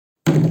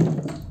Hello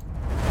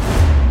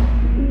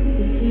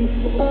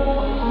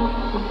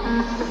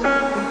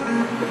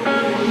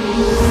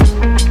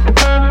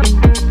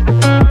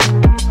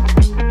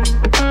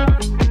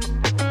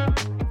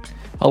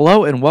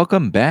and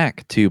welcome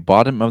back to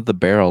Bottom of the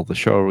Barrel, the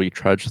show where we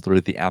trudge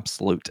through the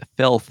absolute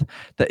filth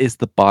that is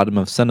the bottom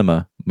of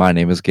cinema. My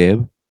name is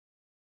Gabe.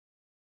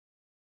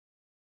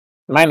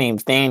 My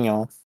name's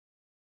Daniel.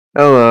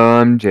 Hello,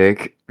 I'm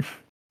Jake.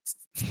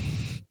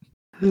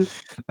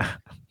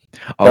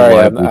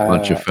 Lively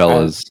bunch of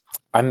fellas.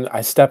 I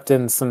stepped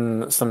in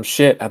some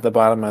shit at the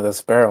bottom of this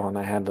barrel, and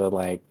I had to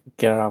like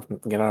get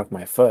it off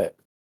my foot,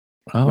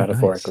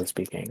 metaphorically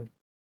speaking.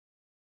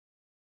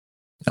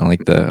 I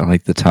like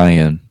the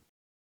tie-in.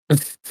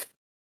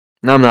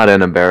 No, I'm not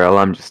in a barrel.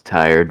 I'm just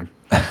tired.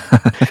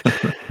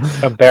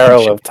 A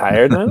barrel of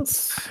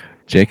tiredness?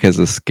 Jake has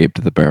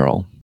escaped the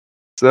barrel.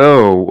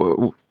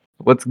 So,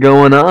 what's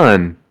going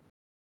on?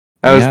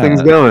 How's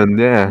things going?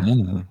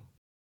 Yeah.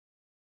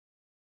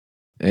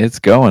 It's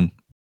going.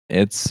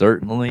 It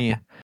certainly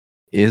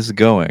is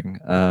going.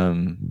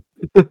 I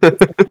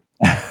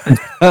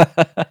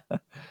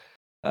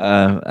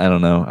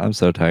don't know. I'm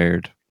so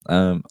tired.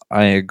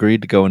 I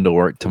agreed to go into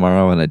work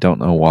tomorrow, and I don't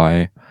know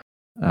why.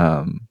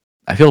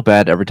 I feel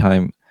bad every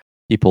time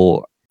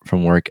people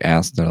from work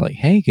ask. They're like,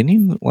 "Hey, can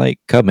you like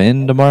come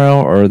in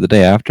tomorrow or the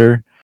day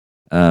after?"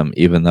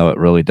 Even though it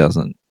really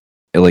doesn't.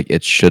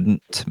 It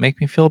shouldn't make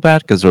me feel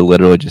bad because they're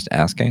literally just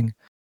asking.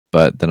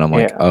 But then I'm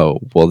like,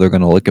 oh, well, they're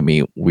gonna look at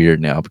me weird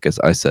now because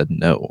I said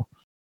no.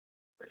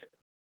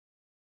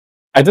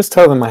 I just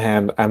told them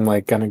I'm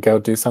like gonna go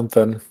do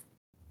something.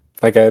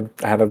 Like I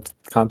had a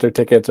concert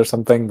tickets or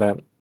something that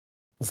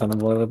is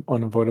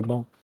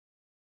unavoidable.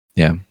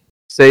 Yeah.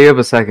 Say you have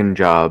a second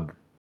job.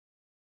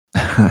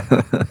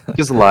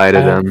 Just lie to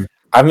them.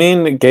 I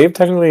mean, Gabe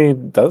technically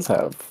does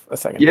have a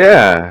second job.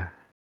 Yeah.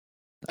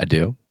 I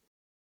do.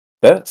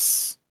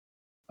 This.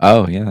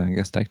 Oh yeah, I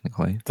guess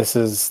technically. This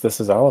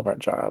is all of our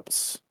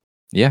jobs.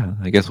 Yeah,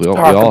 I guess we all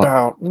talk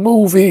about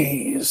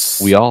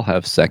movies. We all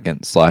have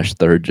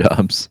second/third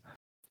jobs.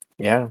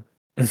 Yeah.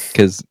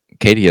 Because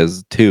Katie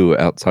has 2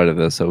 outside of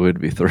this, so it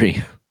would be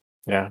 3.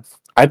 Yeah.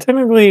 My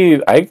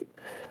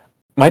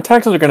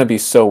taxes are going to be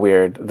so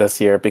weird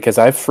this year because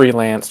I've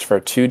freelanced for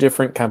 2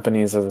 different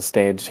companies as a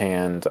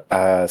stagehand.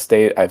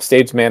 I've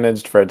stage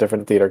managed for a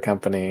different theater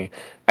company.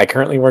 I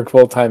currently work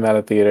full-time at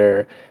a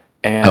theater.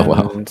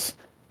 And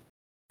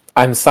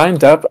I'm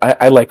signed up.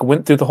 I like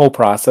went through the whole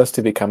process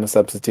to become a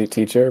substitute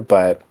teacher,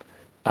 but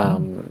I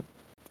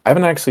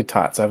haven't actually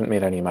taught, so I haven't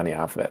made any money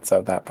off of it.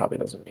 So that probably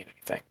doesn't mean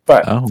anything.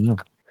 But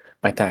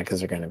my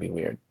taxes are going to be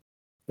weird.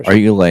 Are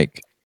you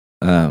like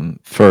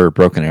for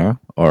Broken Arrow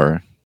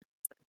or?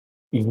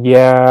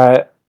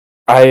 Yeah,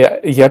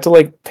 you have to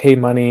like pay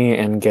money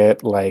and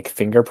get like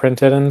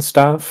fingerprinted and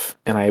stuff.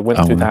 And I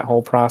went through that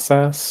whole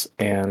process,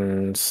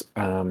 and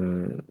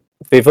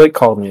they've like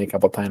called me a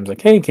couple times,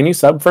 like, "Hey, can you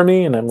sub for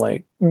me?" And I'm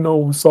like,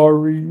 "No,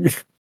 sorry."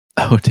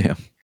 Oh damn.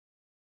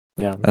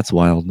 Yeah, that's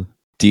wild.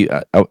 Do you?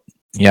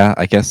 Yeah,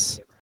 I guess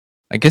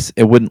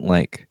it wouldn't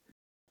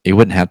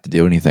have to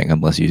do anything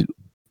unless you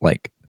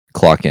like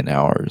clock in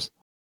hours.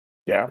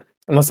 Yeah,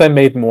 unless I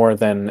made more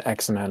than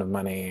X amount of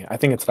money. I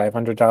think it's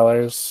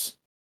 $500.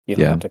 You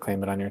don't have to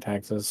claim it on your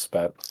taxes,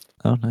 but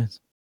oh, nice.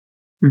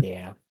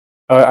 Yeah.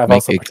 Oh, I've Make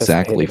also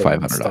exactly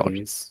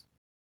 $500.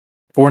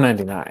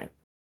 $4.99.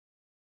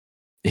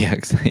 Yeah,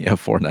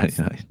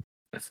 $4.99.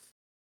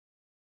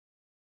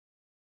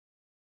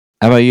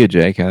 How about you,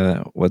 Jake?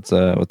 What's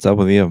up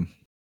with you?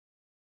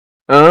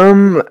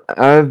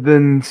 I've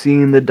been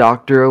seeing the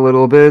doctor a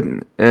little bit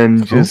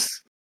and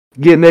just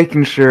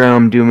making sure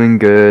I'm doing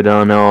good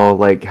on all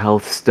like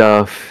health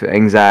stuff,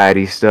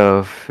 anxiety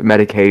stuff,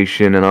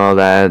 medication, and all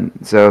that.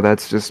 So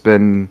that's just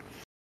been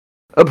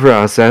a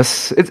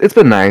process. It's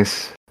been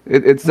nice.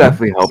 It's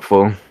definitely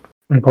helpful.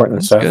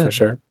 Important stuff for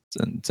sure.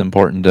 It's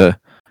important to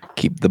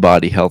keep the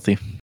body healthy.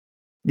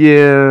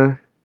 Yeah,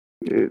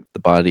 the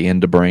body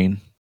and the brain.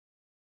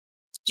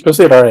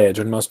 Especially at our age,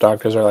 when most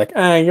doctors are like,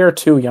 you're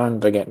too young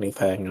to get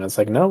anything. And it's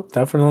like, no,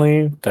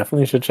 definitely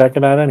should check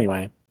it out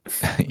anyway.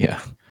 Yeah.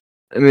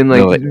 I mean,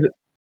 like...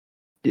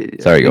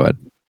 Sorry, go ahead.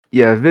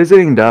 Yeah,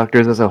 visiting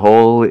doctors as a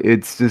whole,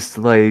 it's just,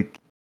 like...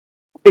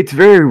 It's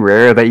very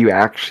rare that you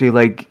actually,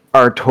 like,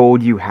 are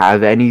told you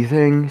have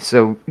anything.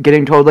 So,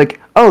 getting told, like,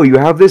 oh, you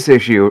have this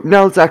issue.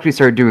 Now let's actually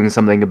start doing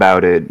something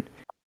about it.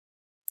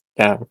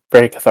 Yeah,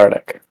 very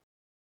cathartic.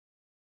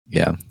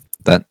 Yeah.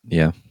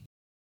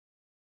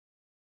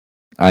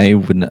 I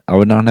would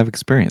not have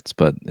experience,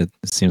 but it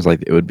seems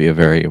like it would be a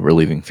very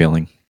relieving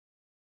feeling.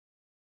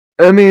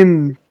 I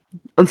mean,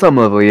 on some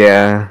level,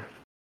 yeah.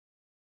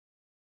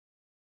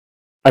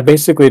 I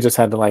basically just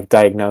had to like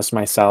diagnose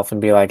myself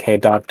and be like, "Hey,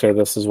 doctor,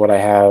 this is what I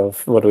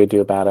have. What do we do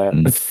about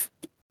it?"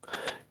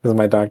 Because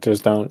my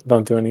doctors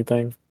don't do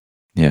anything.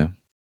 Yeah.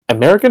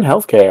 American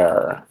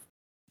healthcare.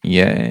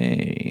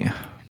 Yay!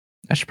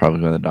 I should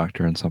probably go to the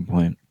doctor at some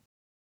point.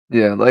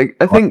 Yeah, like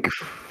I think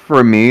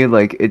for me,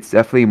 like it's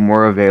definitely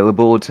more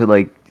available to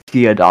like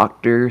see a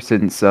doctor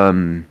since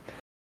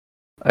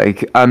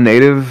like I'm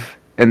native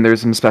and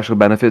there's some special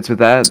benefits with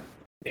that.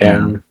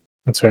 Yeah,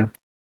 that's fair.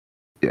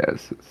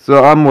 Yes,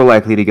 so I'm more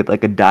likely to get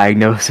like a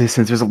diagnosis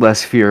since there's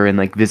less fear in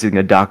like visiting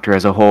a doctor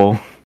as a whole.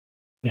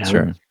 Yeah.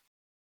 Sure.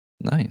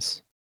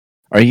 Nice.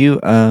 Are you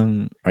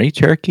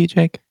Cherokee,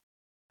 Jake?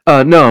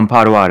 No, I'm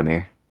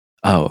Potawatomi.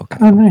 Oh, okay.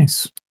 Oh,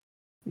 nice.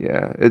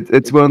 Yeah,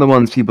 it's one of the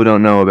ones people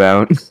don't know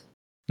about.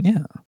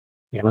 Yeah.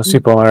 Yeah, most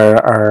people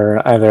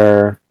are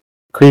either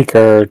Creek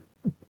or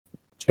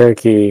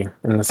Cherokee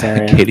in this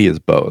area. Katie is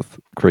both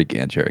Creek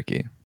and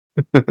Cherokee.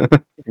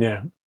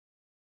 Yeah.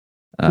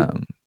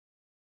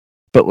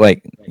 But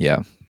like,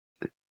 yeah.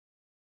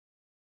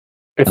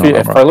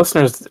 If our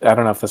listeners, I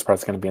don't know if this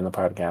part's going to be in the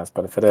podcast,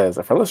 but if it is,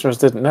 if our listeners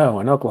didn't know,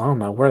 in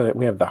Oklahoma,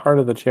 we have the heart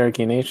of the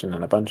Cherokee Nation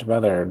and a bunch of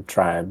other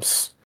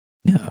tribes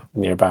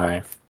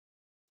nearby.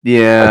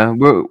 Yeah,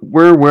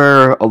 we're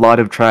where a lot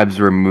of tribes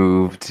were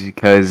moved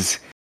because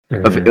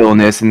of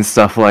illness and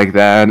stuff like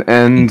that,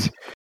 and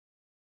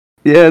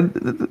yeah,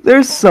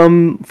 there's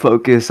some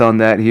focus on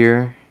that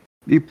here.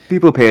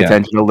 People pay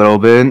attention a little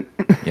bit.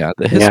 Yeah,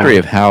 the history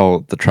of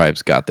how the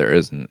tribes got there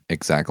isn't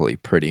exactly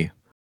pretty.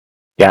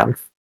 Yeah.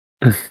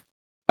 I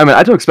mean,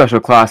 I took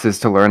special classes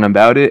to learn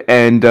about it,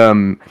 and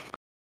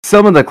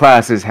some of the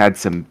classes had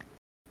some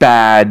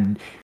bad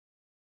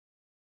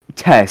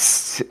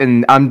tests,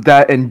 and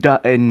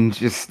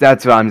just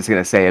that's what I'm just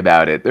gonna say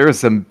about it. There were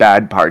some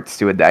bad parts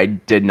to it that I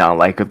did not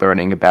like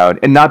learning about,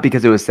 and not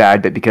because it was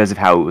sad, but because of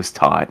how it was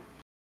taught.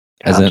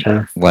 As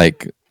in,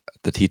 like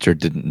the teacher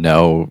didn't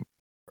know,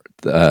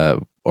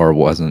 or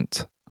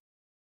wasn't.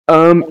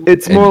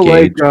 It's more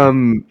like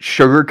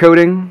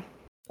sugarcoating.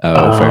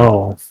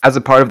 Oh, fair. As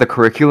a part of the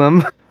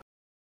curriculum.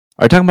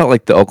 Are you talking about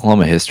like the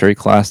Oklahoma history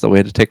class that we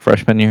had to take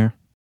freshman year?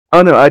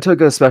 Oh no, I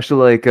took a special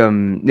like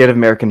Native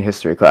American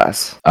history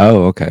class.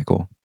 Oh, okay,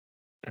 cool.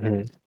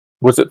 Mm-hmm.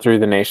 Was it through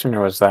the nation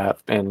or was that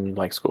in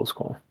like school?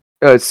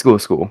 It's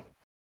school.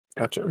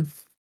 Gotcha.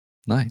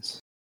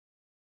 Nice.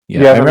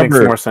 Yeah, that makes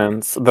more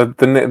sense.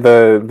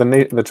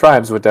 The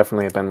tribes would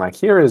definitely have been like,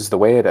 here is the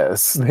way it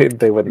is.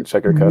 They wouldn't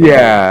sugarcoat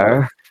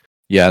it.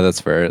 Yeah,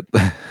 that's fair.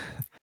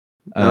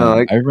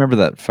 I remember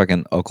that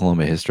fucking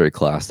Oklahoma history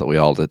class that we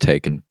all had to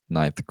take in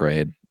 9th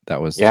grade. That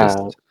was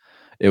just,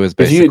 it was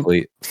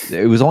basically,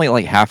 it was only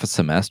like half a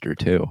semester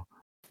too.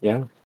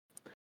 Yeah.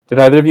 Did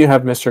either of you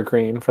have Mr.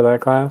 Green for that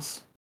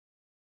class?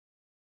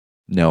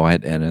 No, I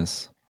had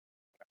Ennis.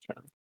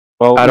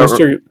 Well,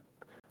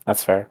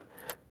 that's fair.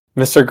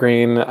 Mr.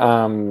 Green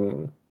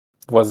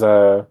was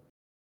a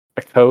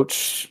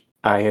coach.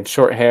 I had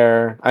short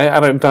hair. I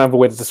don't have a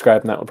way to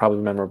describe him that would probably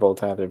be memorable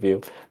to either of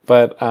you.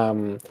 But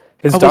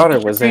his daughter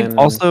was in.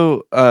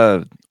 Also,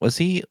 was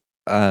he?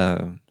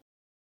 Do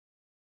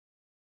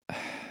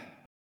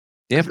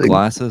you have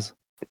glasses?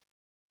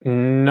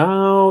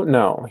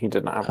 No, he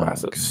did not have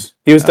glasses. Okay.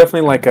 He was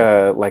definitely like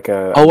a.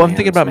 Oh, I'm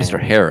thinking about Mr.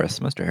 Harris.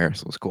 Mr.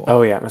 Harris was cool.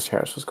 Oh yeah, Mr.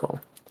 Harris was cool.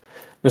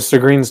 Mr.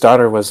 Green's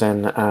daughter was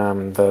in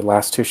the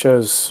last 2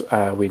 shows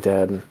we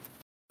did.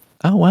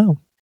 Oh wow!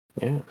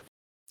 Yeah,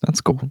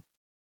 that's cool.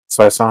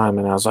 So I saw him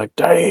and I was like,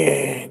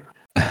 "Dang,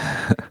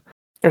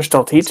 you're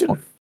still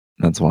teaching."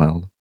 That's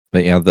wild.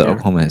 But yeah, the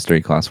Oklahoma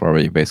history class where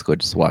we basically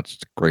just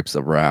watched Grapes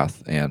of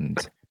Wrath and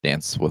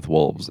Dance with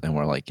Wolves, and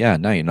we're like, "Yeah,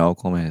 now you know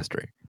Oklahoma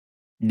history."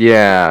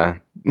 Yeah.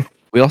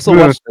 We also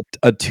watched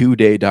a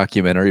 2-day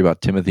documentary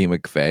about Timothy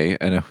McVeigh,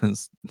 and it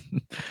was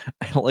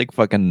at like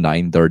fucking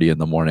 9:30 in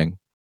the morning.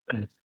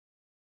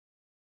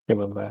 I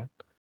love that.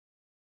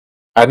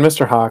 I had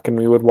Mr. Hawk, and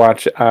we would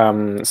watch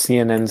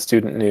CNN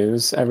Student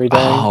News every day.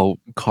 Oh,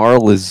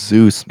 Carl is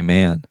Zeus,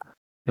 man.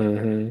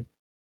 Mm-hmm.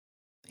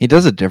 He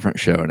does a different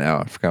show now.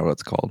 I forgot what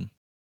it's called.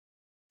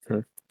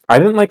 I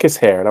didn't like his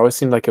hair. It always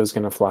seemed like it was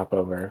going to flop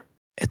over.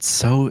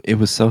 It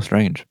was so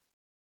strange.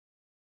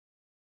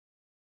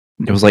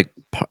 It was like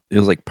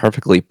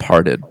perfectly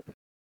parted.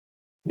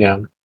 Yeah.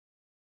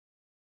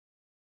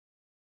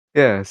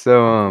 Yeah.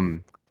 So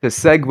to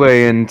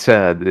segue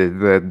into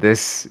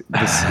this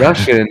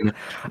discussion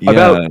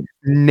about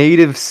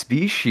native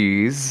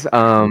species,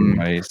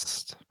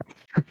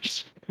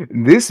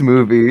 this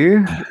movie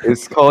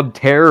is called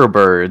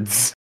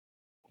Terror-Birds.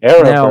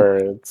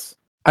 Terror-Birds.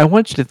 I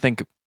want you to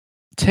think.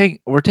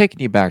 We're taking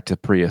you back to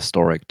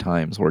prehistoric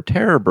times where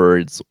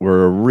terror-birds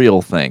were a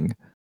real thing.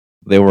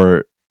 They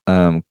were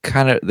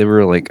they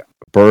were like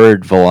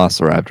bird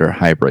velociraptor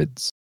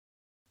hybrids.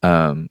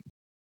 And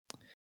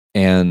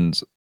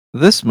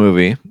this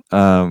movie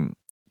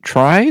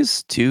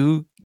tries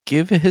to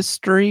give a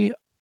history,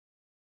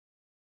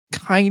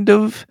 kind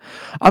of.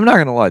 I'm not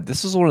gonna lie,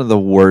 this is one of the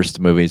worst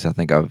movies I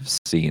think I've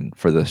seen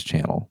for this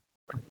channel.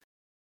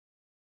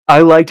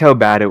 I liked how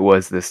bad it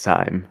was this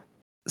time.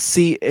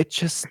 See,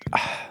 it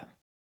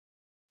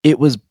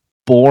was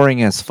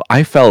boring as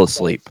I fell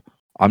asleep.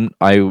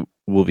 I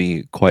will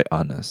be quite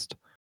honest.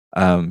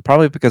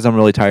 Probably because I'm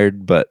really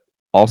tired, but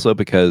also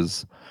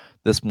because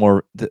this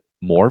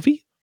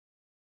Morvy?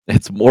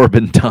 It's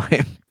Morbin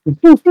time.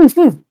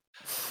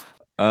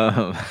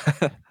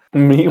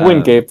 Me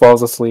when Gabe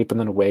falls asleep and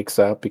then wakes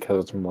up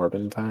because it's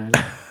Morbin time.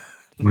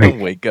 I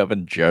wake up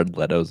and Jared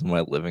Leto's in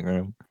my living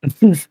room.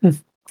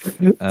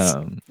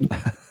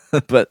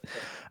 But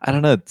I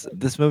don't know.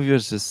 This movie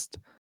was just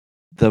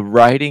the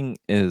writing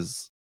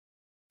is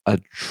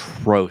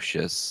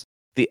atrocious.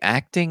 The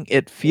acting,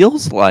 it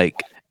feels like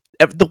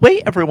the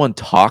way everyone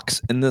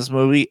talks in this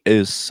movie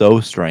is so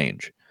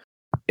strange.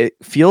 It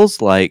feels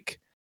like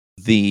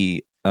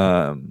the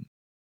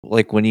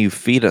like when you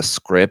feed a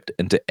script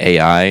into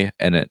AI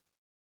and it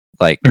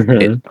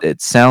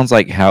it sounds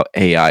like how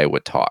AI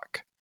would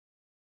talk,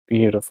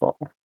 Beautiful.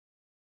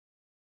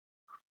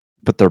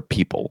 but they're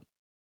people.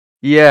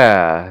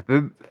 Yeah.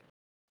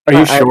 Are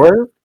you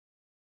sure?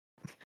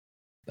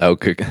 Oh,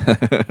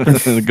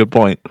 good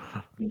point.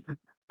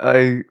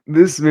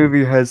 This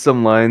movie has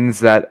some lines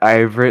that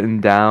I've written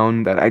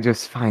down that I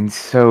just find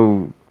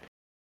so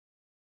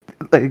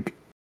like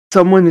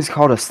someone is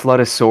called a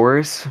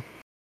slutosaurus.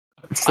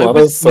 You know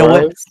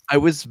what?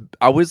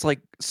 I was like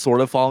sort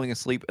of falling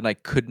asleep and I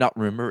could not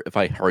remember if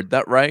I heard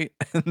that right.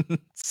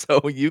 So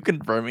you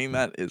confirming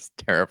that is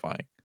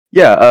terrifying.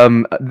 Yeah,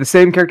 the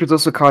same character is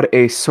also called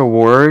a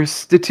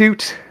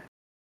sororstitute.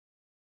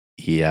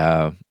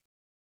 Yeah.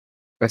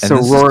 A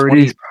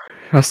sorority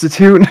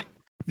prostitute.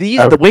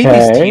 The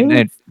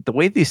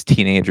way these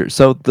teenagers.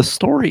 So the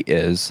story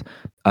is,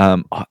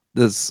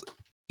 this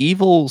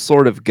evil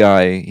sort of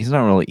guy. He's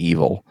not really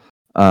evil.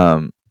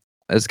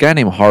 This guy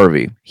named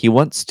Harvey. He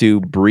wants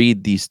to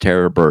breed these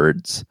terror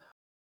birds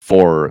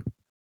for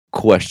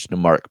question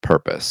mark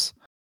purpose.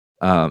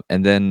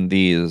 And then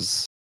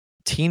these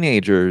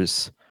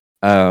teenagers.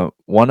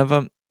 One of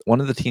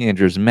the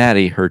teenagers,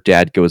 Maddie, her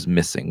dad goes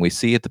missing. We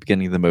see at the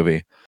beginning of the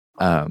movie.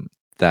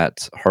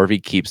 That Harvey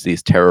keeps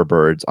these terror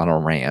birds on a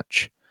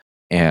ranch,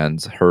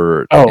 and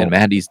and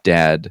Maddie's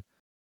dad,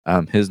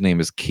 his name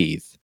is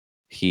Keith.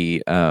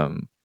 He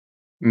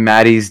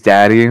Maddie's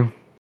daddy.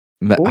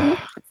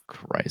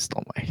 Christ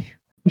almighty.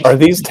 Are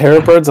these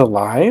terror birds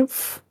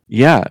alive?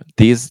 Yeah,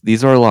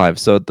 these are alive.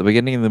 So at the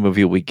beginning of the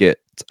movie, we get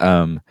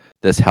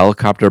this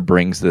helicopter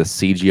brings this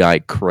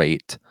CGI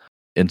crate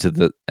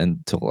into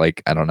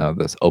like I don't know,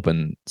 this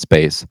open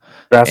space.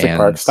 Jurassic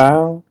Park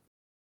style?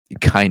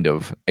 Kind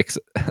of.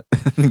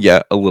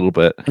 Yeah, a little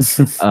bit.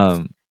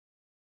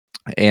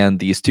 And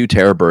these two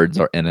terror birds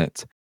are in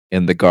it,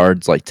 and the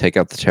guards like take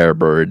out the terror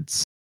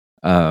birds,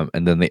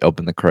 and then they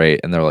open the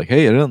crate and they're like,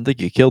 hey, I don't think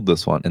you killed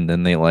this one. And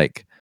then they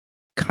like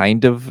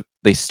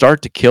they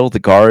start to kill the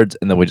guards,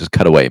 and then we just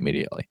cut away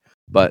immediately.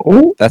 But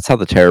that's how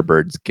the terror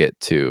birds get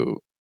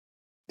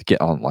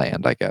on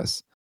land, I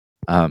guess.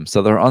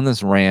 So they're on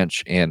this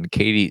ranch, and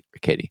Katie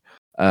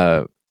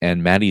and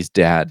Maddie's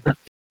dad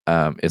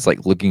is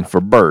like looking for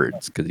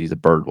birds because he's a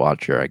bird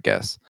watcher, I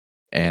guess.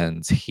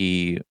 And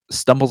he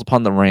stumbles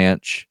upon the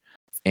ranch,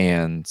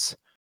 and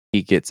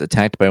he gets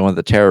attacked by one of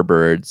the terror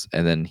birds,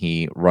 and then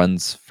he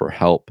runs for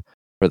help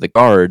for the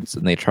guards,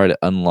 and they try to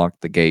unlock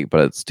the gate,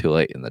 but it's too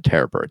late, and the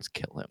terror birds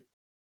kill him.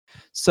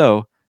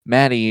 So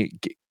Maddie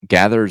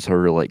gathers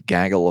her like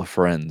gaggle of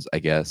friends, I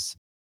guess,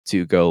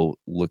 to go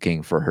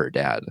looking for her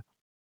dad.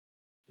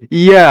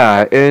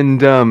 Yeah, and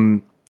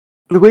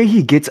the way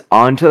he gets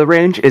onto the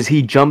ranch is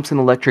he jumps an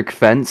electric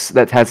fence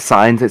that has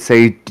signs that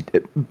say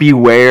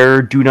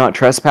 "Beware, do not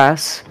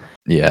trespass."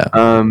 Yeah.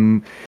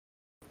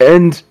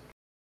 And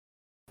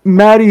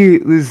Maddie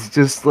is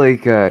just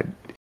like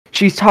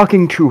she's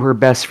talking to her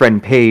best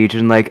friend Paige,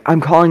 and like,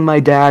 I'm calling my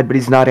dad, but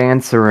he's not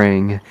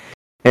answering.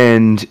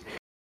 And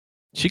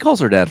she calls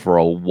her dad for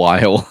a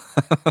while.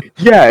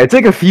 Yeah, it's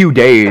like a few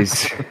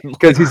days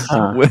because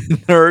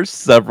there are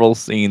several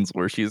scenes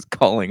where she's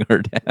calling her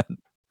dad.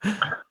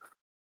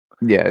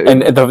 Yeah,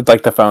 and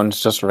the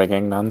phone's just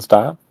ringing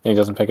nonstop. He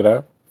doesn't pick it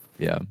up.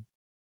 Yeah,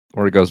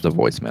 or it goes to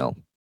voicemail.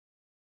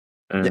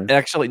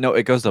 Actually, no,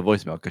 it goes to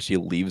voicemail because she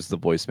leaves the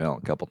voicemail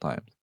a couple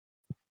times.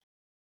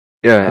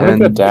 Yeah, and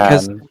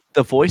because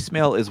the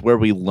voicemail is where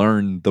we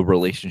learn the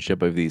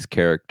relationship of these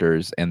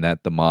characters and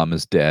that the mom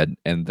is dead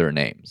and their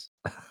names.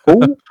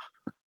 You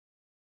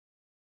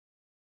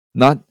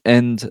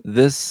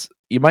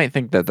might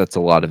think that that's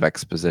a lot of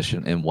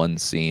exposition in one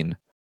scene.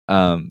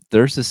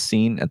 There's a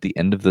scene at the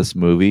end of this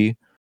movie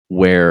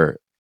where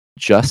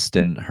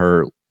Justin,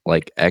 her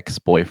like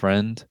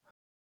ex-boyfriend.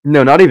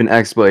 No, not even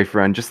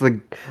ex-boyfriend, just the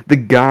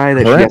guy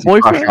that she has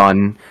a crush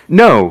on.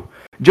 No,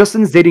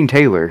 Justin's dating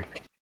Taylor.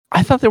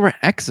 I thought they were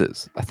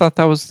exes. I thought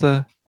that was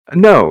the...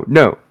 No.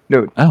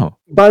 Oh.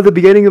 By the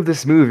beginning of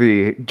this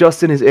movie,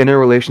 Justin is in a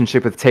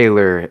relationship with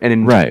Taylor,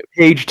 and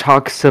Paige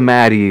talks to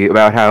Maddie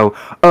about how,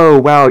 oh,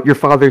 wow, your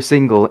father's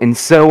single, and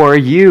so are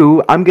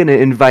you. I'm going to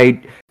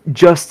invite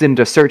Justin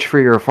to search for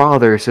your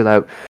father so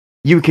that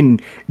you can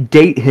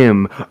date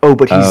him. Oh,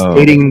 but he's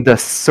dating the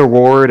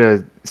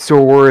sorority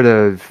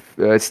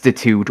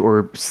institute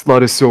or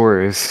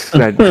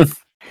slutosaurus.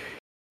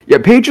 Yeah,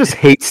 Paige just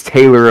hates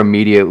Taylor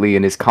immediately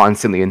and is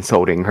constantly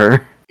insulting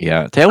her.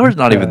 Yeah, Taylor's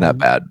not even that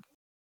bad.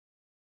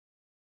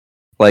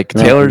 Like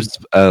Taylor's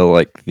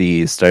like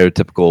the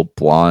stereotypical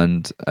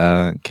blonde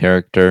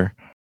character,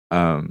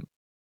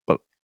 but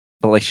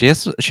like she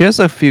has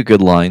a few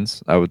good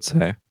lines, I would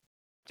say.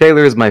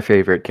 Taylor is my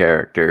favorite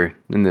character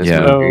in this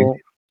movie.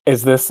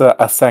 Is this a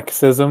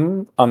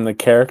sexism on the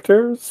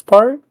character's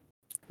part?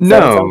 Is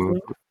that what's No,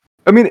 happening?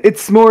 I mean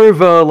it's more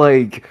of a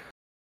like.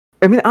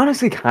 I mean,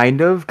 honestly, kind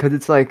of, because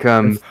it's like,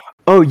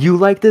 oh, you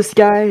like this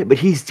guy, but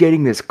he's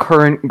dating this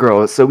current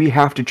girl, so we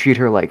have to treat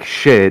her like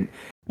shit.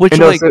 Which,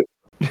 And like, also,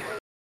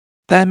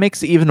 that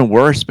makes it even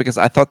worse because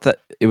I thought that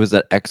it was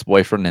an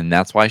ex-boyfriend and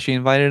that's why she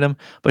invited him.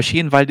 But she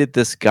invited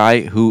this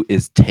guy who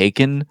is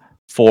taken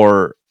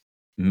for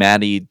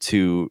Maddie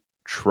to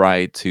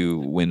try to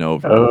win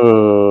over.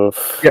 Oh,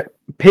 yeah,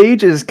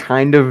 Paige is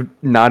kind of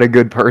not a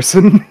good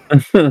person.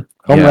 Yeah,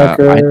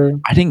 Homewrecker.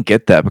 I didn't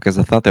get that because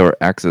I thought they were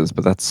exes,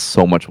 but that's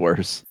so much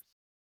worse.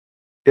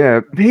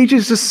 Yeah, Paige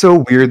is just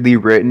so weirdly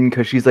written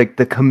because she's like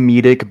the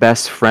comedic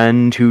best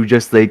friend who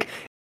just like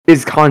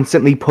is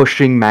constantly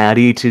pushing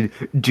Maddie to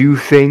do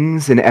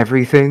things and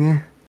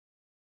everything.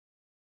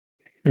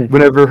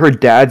 Whenever her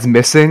dad's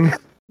missing.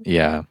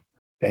 Yeah,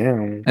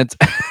 Damn. it's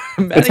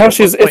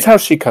It's how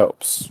she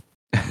copes.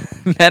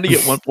 Maddie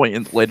at one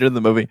point later in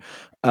the movie,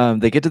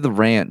 they get to the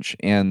ranch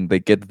and they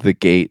get to the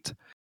gate,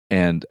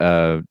 and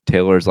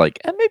Taylor's like,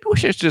 "And maybe we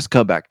should just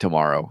come back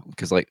tomorrow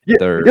because like Yeah,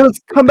 let's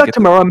come back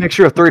tomorrow and make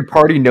sure a third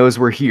party knows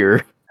we're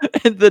here."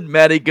 And then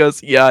Maddie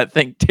goes, "Yeah, I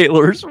think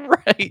Taylor's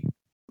right."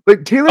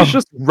 Like Taylor's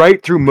just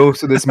right through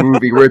most of this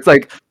movie where it's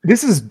like,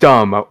 this is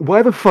dumb.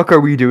 Why the fuck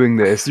are we doing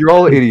this? You're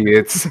all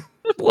idiots.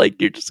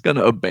 Like you're just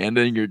gonna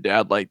abandon your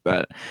dad like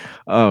that.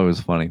 Oh, it was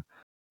funny.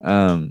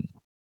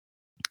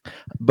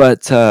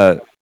 But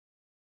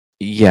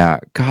yeah,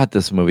 God,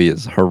 this movie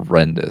is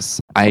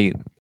horrendous. I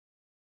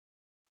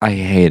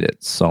hate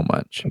it so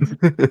much.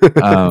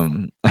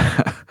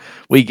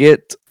 We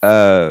get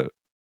our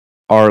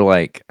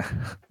like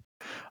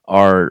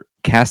our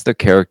cast of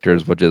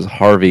characters, which is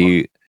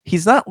Harvey.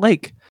 He's not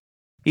like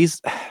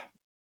he's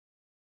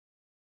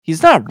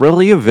not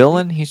really a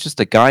villain. He's just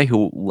a guy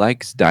who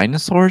likes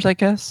dinosaurs, I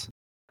guess.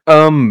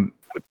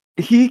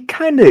 He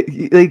kind of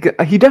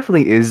like he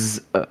definitely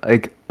is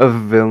like a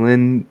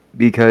villain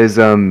because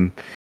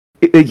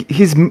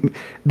he's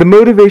the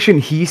motivation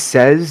he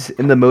says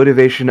and the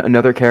motivation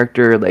another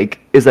character like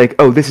is like,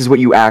 oh, this is what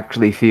you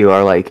actually feel,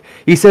 or like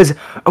he says,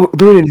 oh,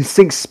 they're an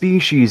extinct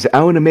species,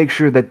 I want to make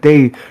sure that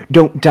they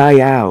don't die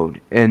out,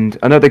 and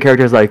another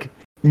character is like,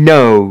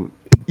 no,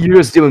 you're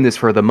just doing this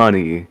for the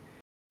money,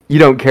 you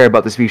don't care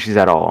about the species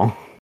at all.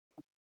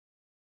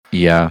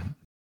 Yeah.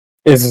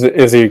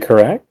 Is he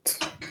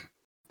correct?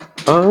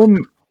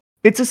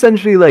 It's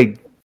essentially like,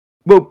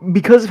 well,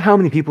 because of how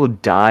many people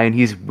die and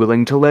he's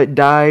willing to let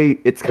die,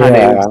 it's kind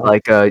of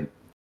like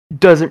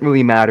doesn't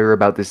really matter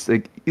about this.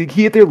 Like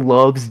he either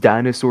loves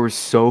dinosaurs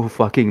so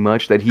fucking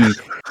much that he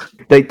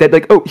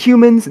like oh,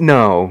 humans,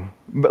 no,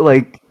 but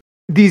like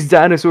these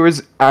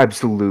dinosaurs,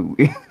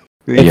 absolutely.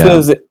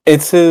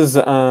 It's his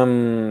what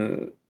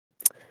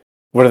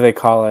do they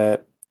call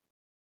it?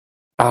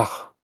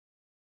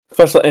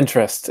 Special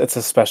interest. It's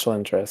a special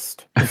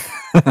interest.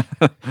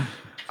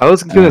 I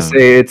was gonna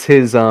say it's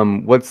his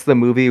what's the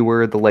movie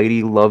where the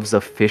lady loves a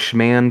fish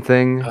man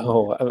thing?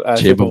 Oh,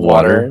 Shape of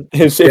Water.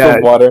 His Shape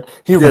of Water.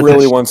 He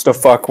really wants to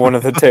fuck one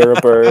of the terror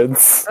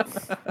birds.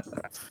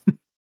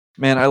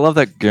 Man, I love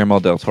that Guillermo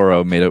del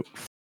Toro made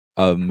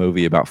a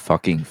movie about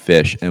fucking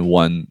fish and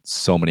won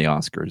so many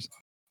Oscars.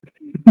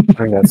 I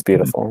think that's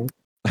beautiful.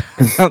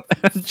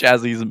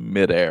 Jazzy's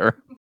midair.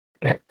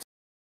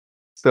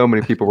 So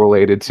many people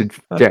related to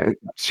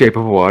Shape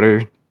of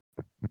Water.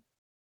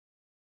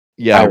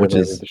 Yeah, which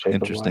is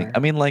interesting. I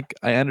mean, like,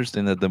 I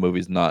understand that the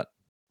movie's not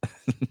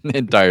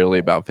entirely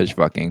about fish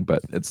fucking,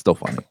 but it's still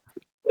funny.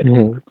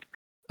 Fun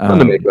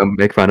to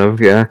make fun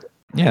of, yeah.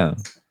 Yeah.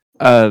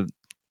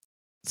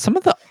 Some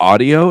of the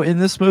audio in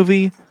this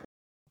movie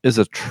is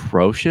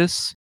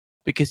atrocious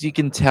because you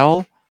can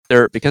tell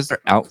they're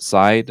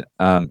outside.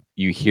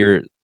 You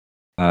hear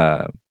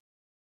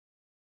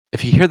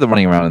if you hear them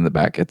running around in the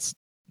back, it's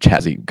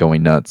Chazzy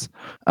going nuts.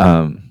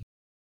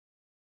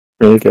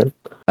 Really good.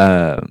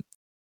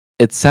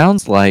 It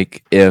sounds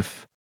like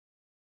if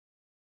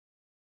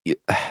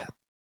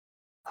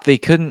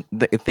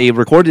they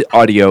recorded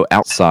audio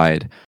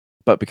outside,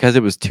 but because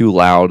it was too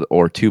loud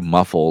or too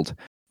muffled,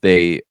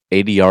 they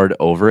ADR'd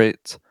over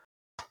it,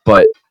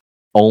 but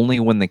only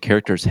when the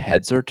characters'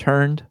 heads are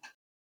turned.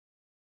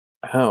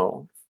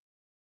 Oh.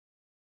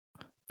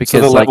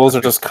 Because so the levels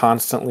are just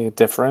constantly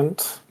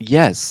different?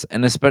 Yes,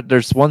 and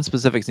there's one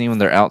specific scene when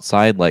they're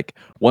outside, like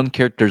one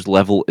character's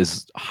level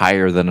is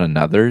higher than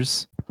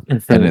another's,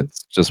 and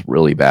it's just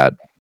really bad.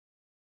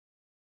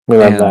 We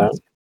love that.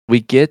 We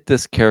get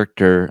this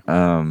character,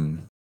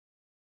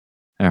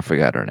 I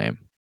forgot her name.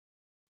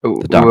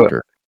 The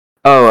doctor.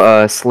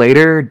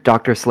 Slater?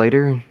 Dr.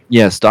 Slater?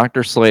 Yes,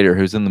 Dr. Slater,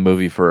 who's in the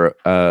movie for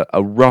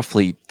a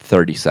roughly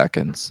 30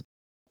 seconds.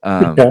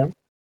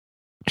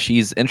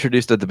 She's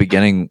introduced at the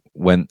beginning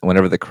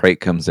whenever the crate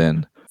comes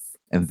in,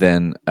 and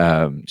then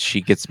she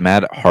gets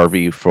mad at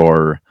Harvey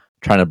for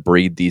trying to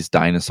breed these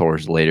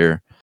dinosaurs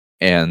later,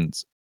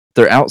 and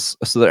they're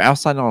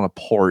outside on a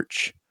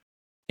porch,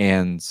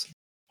 and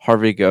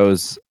Harvey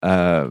goes,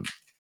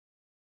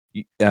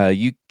 you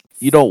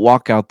don't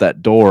walk out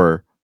that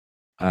door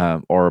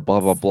or blah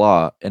blah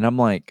blah, and I'm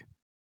like,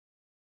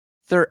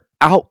 they're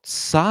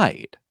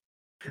outside.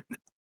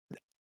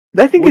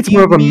 I think What it's do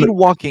more you of a. mean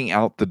walking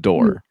out the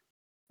door?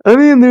 I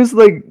mean, there's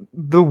like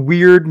the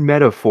weird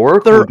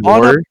metaphorical They're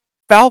on a door.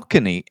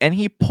 balcony, and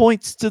he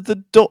points to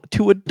the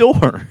to a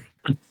door.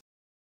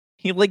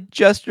 He like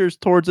gestures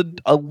towards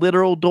a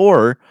literal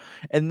door,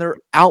 and they're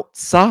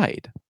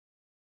outside.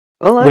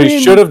 Well, I What he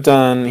mean, should have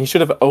done, he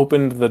should have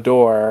opened the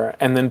door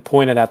and then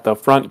pointed at the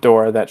front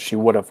door that she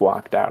would have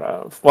walked out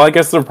of. Well, I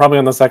guess they're probably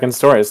on the second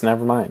story, so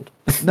never mind.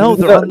 No,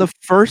 they're on the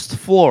first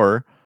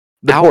floor,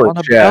 the out porch, on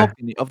a yeah.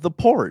 balcony of the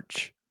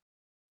porch,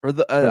 or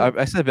the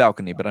I said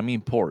balcony, but I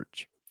mean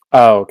porch.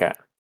 Oh, okay.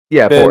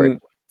 Yeah, porch.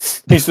 Then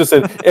he should have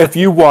said, if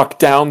you walk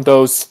down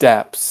those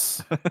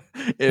steps.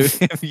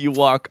 if you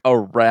walk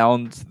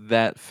around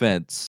that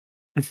fence,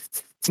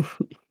 it's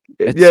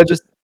Yeah,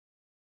 just.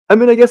 I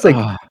mean, I guess like,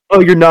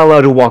 oh, you're not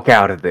allowed to walk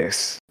out of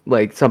this.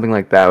 Like something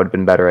like that would have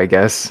been better, I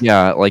guess.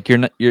 Yeah, like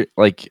you're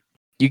like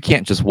you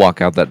can't just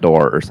walk out that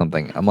door or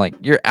something. I'm like,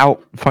 you're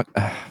out. Fuck.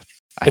 I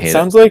hate It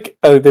sounds like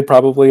they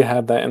probably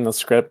had that in the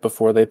script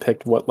before they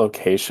picked what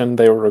location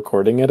they were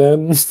recording it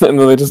in, and then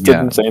they just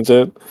didn't change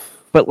it.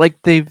 But like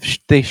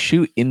they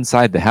shoot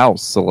inside the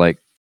house, so like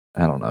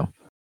I don't know.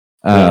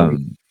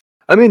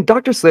 I mean,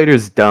 Dr.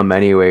 Slater's dumb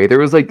anyway. There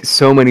was like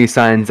so many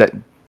signs that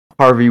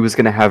Harvey was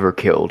gonna have her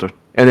killed,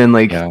 and then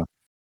like,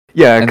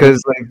 yeah,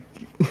 because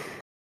like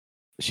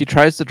she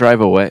tries to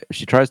drive away.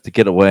 She tries to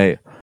get away.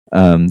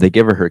 They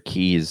give her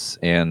keys,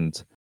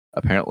 and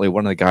apparently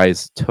one of the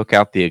guys took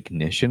out the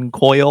ignition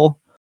coil,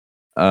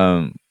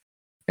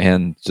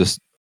 and just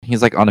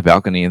he's like on a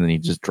balcony, and then he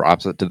just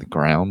drops it to the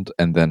ground,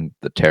 and then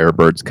the terror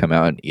birds come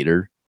out and eat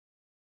her.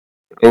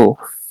 Oh.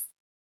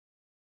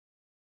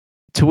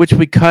 To which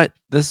we cut.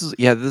 This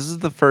is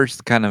the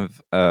first kind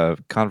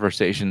of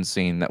conversation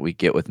scene that we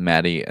get with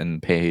Maddie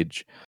and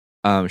Paige.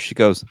 She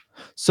goes,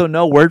 "So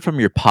no word from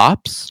your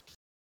pops?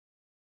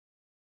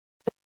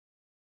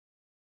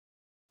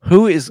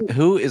 Who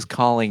is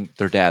calling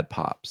their dad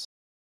pops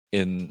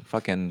in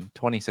fucking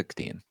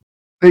 2016?"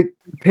 like,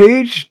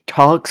 Paige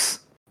talks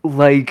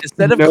like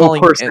Instead of no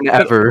calling person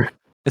ever.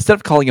 Instead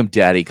of calling him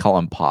daddy, call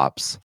him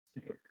pops.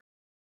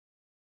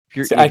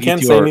 See, I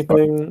can't say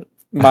anything.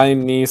 My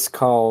niece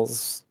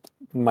calls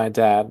my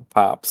dad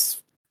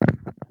pops,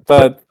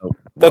 but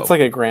that's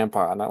like a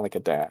grandpa, not like a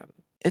dad.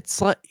 It's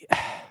like,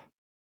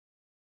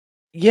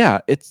 yeah,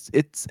 it's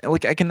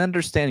like I can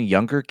understand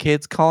younger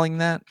kids calling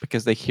that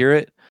because they hear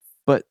it,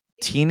 but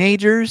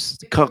teenagers,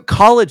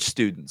 college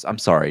students. I'm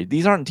sorry,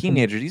 these aren't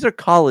teenagers; these are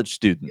college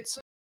students.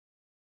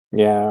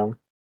 Yeah,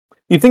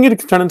 you think it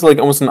could turn into like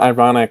almost an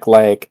ironic,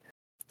 like,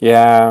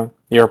 yeah,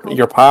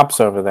 your pops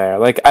over there.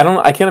 Like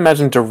I can't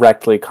imagine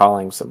directly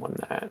calling someone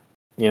that.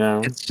 You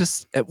know, it's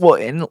just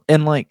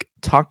and like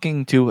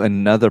talking to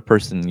another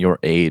person your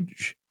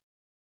age.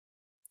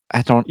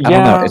 I don't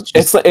know. It's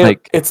just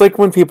it's like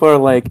when people are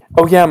like,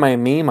 "Oh yeah, my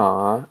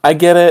Meemaw." I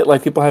get it.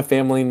 Like people have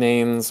family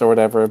names or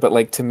whatever, but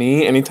like to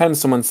me, anytime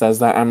someone says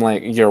that, I'm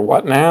like, "You're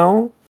what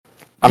now?"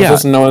 I'm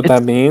supposed to know what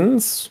that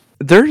means.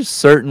 There's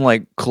certain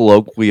like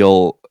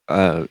colloquial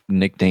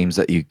nicknames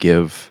that you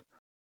give,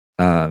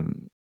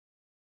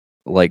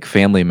 like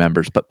family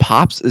members, but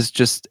pops is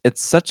just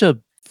it's such a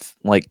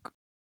like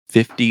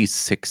 50s,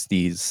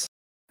 60s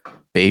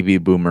baby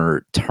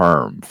boomer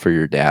term for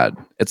your dad.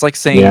 It's like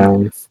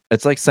saying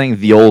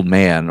the old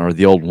man or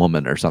the old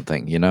woman or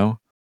something, you know?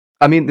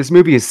 I mean, this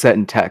movie is set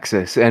in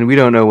Texas, and we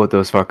don't know what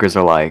those fuckers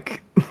are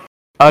like.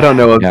 I don't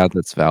know. Yeah,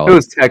 that's valid.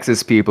 Those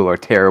Texas people are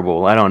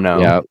terrible. I don't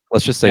know. Yeah,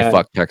 let's just say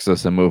fuck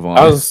Texas and move on.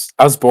 I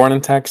was born in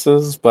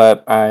Texas,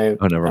 but I'm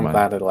mind.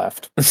 glad I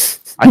left.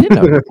 I didn't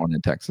know you were born in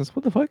Texas.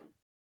 What the fuck?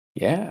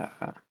 Yeah.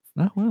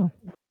 Oh, wow.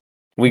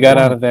 We got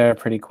out of there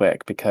pretty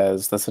quick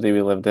because the city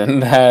we lived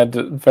in had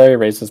very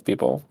racist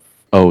people.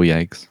 Oh,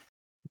 yikes.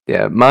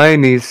 Yeah, my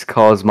niece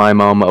calls my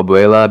mom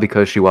Abuela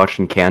because she watched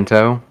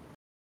Encanto.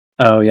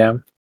 Oh, yeah.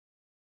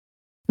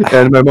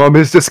 And my mom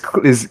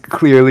is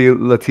clearly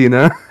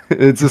Latina.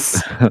 It's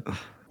just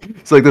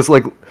it's like this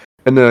like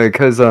and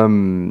because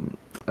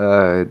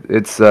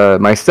it's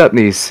my step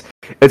niece.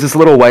 It's this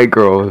little white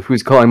girl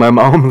who's calling my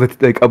mom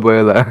like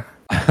Abuela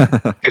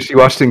because she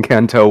watched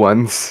Encanto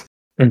once.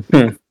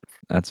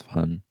 That's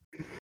fun.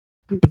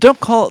 But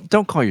don't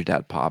call your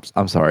dad pops.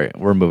 I'm sorry.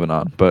 We're moving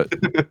on. But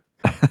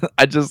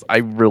I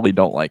really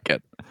don't like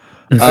it.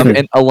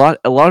 And a lot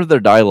of their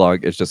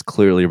dialogue is just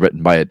clearly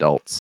written by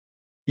adults.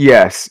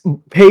 Yes,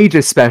 Paige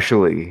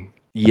especially.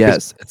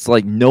 Yes, it's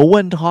like no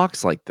one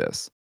talks like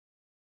this.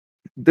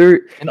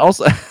 And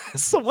also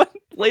someone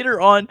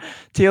later on,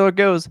 Taylor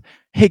goes,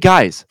 "Hey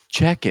guys,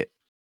 check it.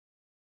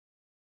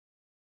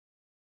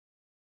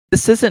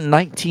 This isn't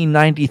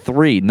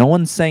 1993. No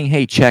one's saying,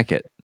 hey, check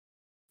it."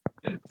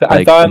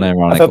 I thought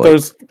there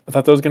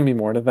was gonna be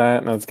more to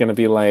that, and it's gonna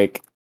be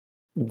like,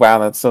 wow,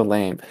 that's so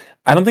lame.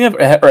 I don't think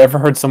I've ever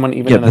heard someone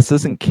even. Yeah, this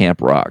isn't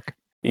Camp Rock.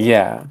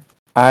 Yeah,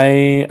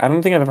 I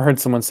don't think I've ever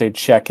heard someone say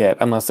 "check it"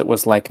 unless it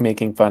was like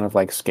making fun of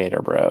like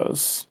Skater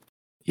Bros.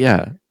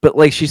 Yeah, but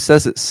like she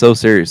says it so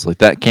seriously.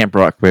 That Camp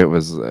Rock bit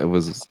was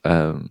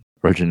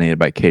originated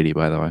by Katie,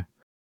 by the way.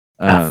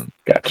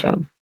 Gotcha.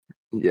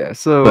 Yeah,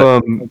 so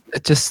But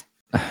it just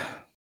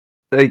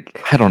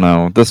like I don't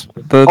know.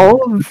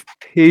 all of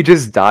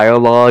Paige's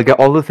dialogue,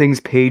 all the things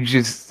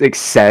Paige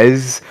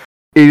says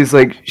is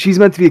like she's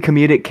meant to be a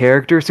comedic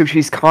character, so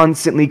she's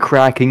constantly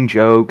cracking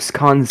jokes,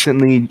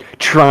 constantly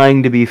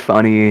trying to be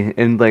funny,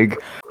 and like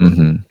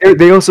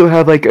they also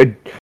have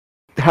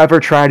have her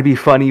try to be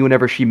funny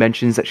whenever she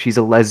mentions that she's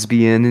a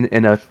lesbian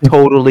in a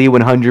totally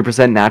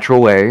 100% natural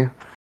way.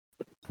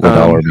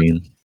 without her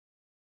mean.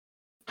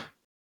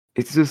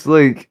 It's just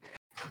like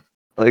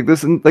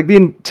this, like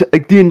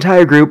the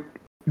entire group.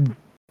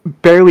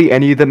 Barely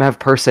any of them have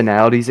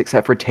personalities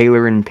except for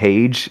Taylor and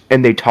Paige,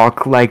 and they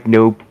talk like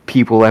no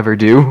people ever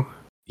do.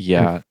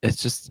 Yeah,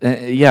 it's just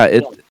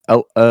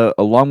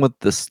along with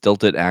the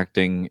stilted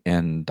acting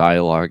and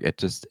dialogue,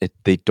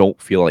 they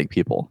don't feel like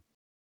people.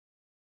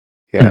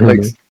 Yeah, like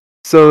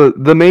so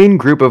the main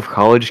group of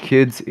college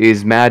kids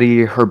is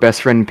Maddie, her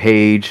best friend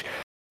Paige,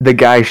 the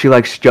guy she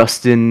likes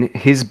Justin,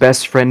 his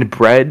best friend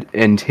Brett,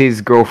 and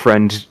his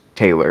girlfriend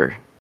Taylor.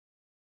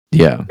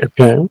 Yeah.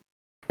 Okay.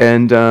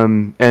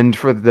 And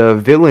for the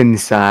villain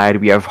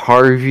side, we have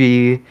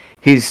Harvey,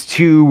 his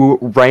two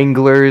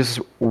wranglers,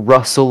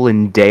 Russell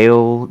and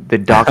Dale, the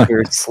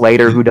Dr.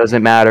 Slater who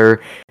doesn't matter,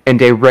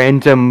 and a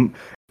random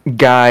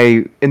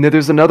guy, and then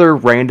there's another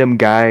random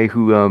guy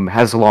who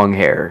has long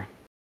hair.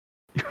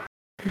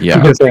 Yeah.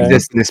 Who just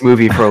exists in this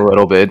movie for a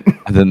little bit.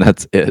 And then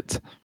that's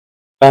it.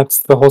 That's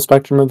the whole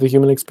spectrum of the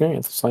human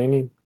experience. That's all you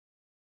need.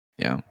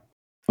 Yeah.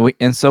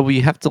 So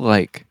we have to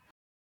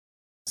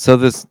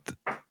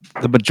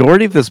the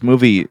majority of this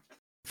movie,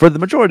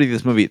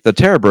 the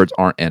terror birds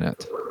aren't in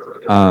it.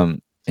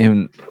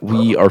 And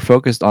we are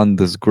focused on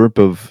this group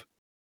of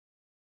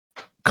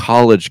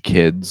college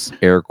kids,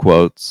 air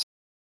quotes,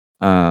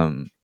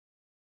 trying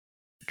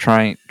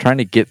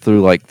to get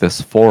through like this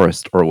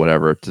forest or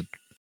whatever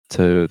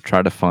to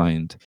try to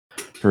find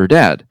her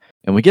dad.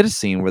 And we get a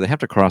scene where they have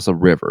to cross a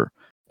river,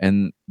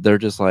 and they're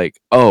just like,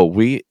 "Oh,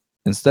 we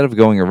instead of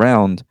going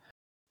around,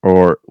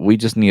 or we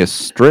just need to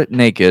strip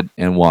naked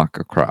and walk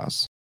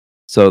across."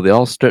 So they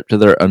all strip to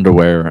their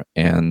underwear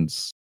and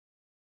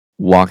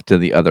walk to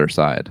the other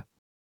side.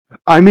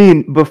 I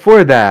mean,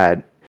 before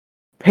that,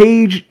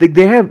 Paige,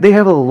 they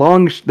have a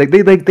long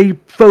they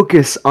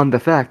focus on the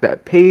fact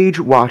that Paige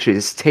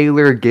watches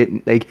Taylor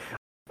get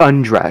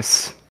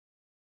undress.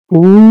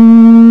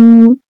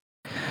 Ooh.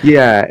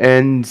 Yeah,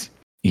 and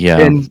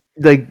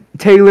like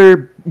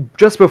Taylor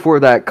just before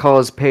that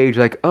calls Paige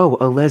like, "Oh,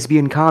 a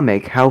lesbian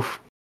comic. How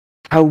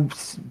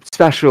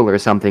special," or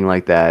something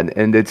like that.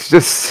 And it's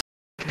just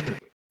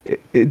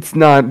it's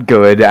not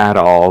good at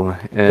all.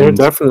 And they're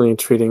definitely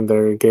treating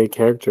their gay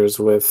characters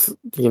with,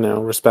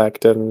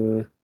 respect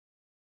and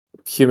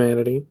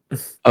humanity.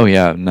 Oh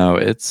yeah, no,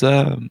 it's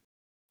I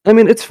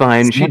mean, it's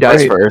fine. It's she not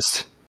dies great.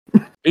 first.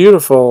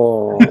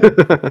 Beautiful.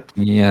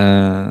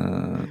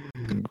 Yeah,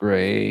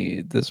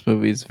 great. This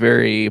movie's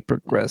very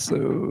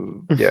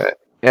progressive. Yeah.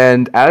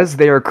 And as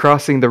they are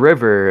crossing the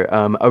river,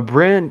 a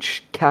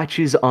branch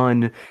catches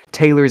on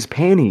Taylor's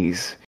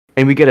panties,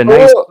 and we get a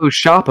nice close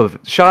shot of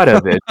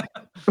it.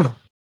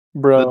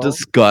 Bro. The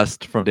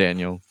disgust from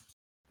Daniel.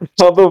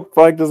 How the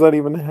fuck does that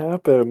even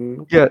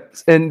happen? Yeah,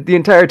 and the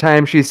entire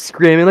time she's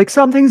screaming like,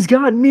 "Something's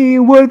got me!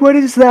 What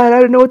is that? I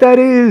don't know what that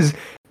is!"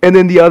 And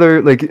then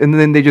and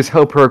then they just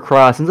help her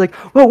across, and it's like,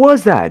 "What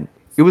was that?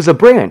 It was a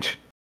branch."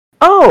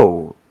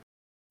 Oh,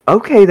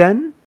 okay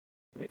then.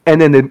 And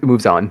then it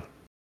moves on.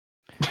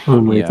 Oh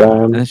my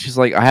god. And then she's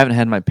like, "I haven't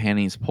had my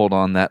panties pulled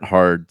on that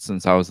hard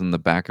since I was in the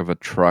back of a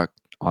truck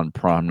on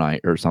prom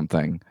night or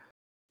something."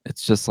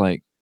 It's just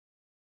like,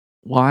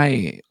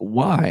 why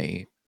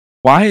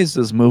is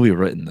this movie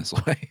written this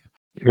way?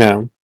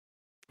 Yeah.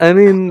 I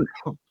mean,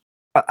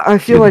 I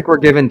feel like we're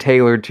giving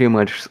Taylor too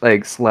much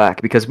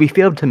slack because we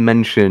failed to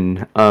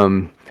mention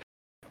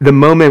the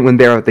moment when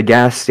they're at the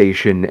gas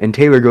station and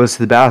Taylor goes to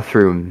the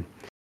bathroom,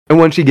 and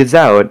when she gets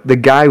out, the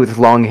guy with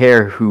long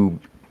hair who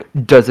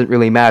doesn't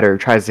really matter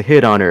tries to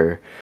hit on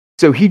her.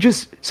 So she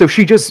just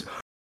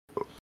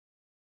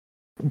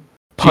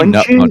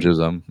punches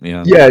him.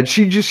 Yeah. Yeah,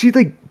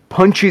 she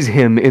punches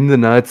him in the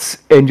nuts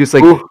and just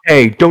like, "Ooh.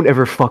 Hey, don't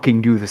ever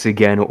fucking do this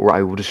again or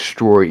I will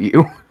destroy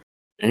you."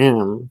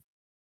 Damn.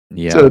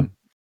 Yeah.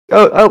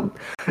 So,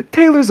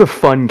 Taylor's a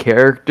fun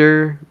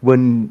character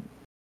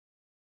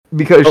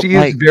because she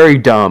is very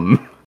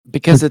dumb.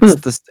 Because it's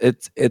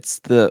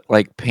the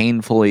like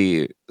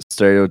painfully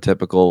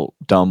stereotypical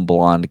dumb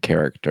blonde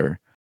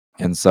character,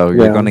 and so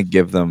you're gonna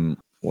give them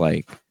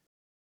like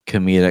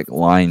comedic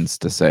lines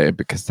to say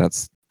because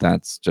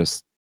that's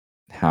just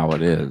how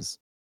it is.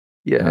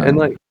 Yeah, and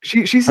like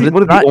she's one of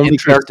the not only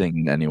interesting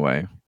in any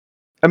way.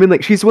 I mean,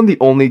 like she's one of the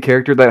only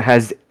character that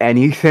has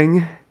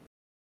anything.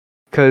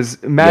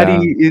 Because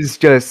Maddie is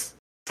just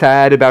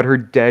sad about her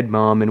dead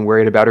mom and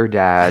worried about her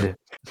dad.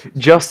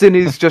 Justin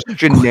is just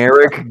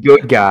generic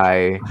good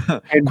guy.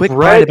 And Quick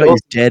Brett about your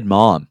dead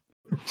mom.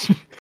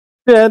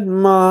 Dead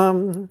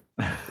mom.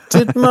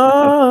 Did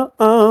Mom,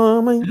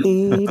 I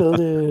need a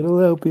little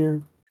help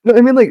here. No,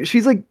 I mean, like,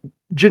 she's like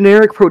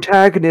generic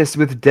protagonist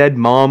with dead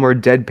mom or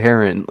dead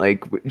parent.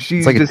 Like, she's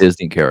It's like just a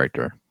Disney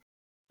character.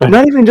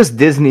 not even just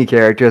Disney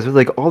characters, but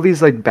like all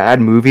these like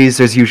bad movies.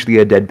 There's usually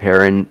a dead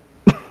parent.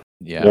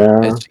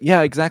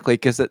 Yeah, exactly.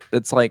 Because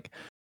it's like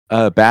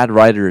bad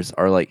writers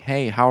are like,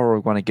 hey, how are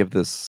we going to give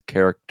this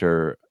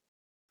character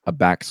a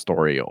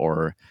backstory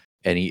or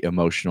any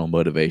emotional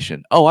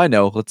motivation? Oh, I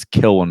know. Let's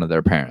kill one of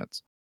their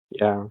parents.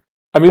 Yeah.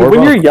 I mean, Or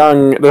when you're both.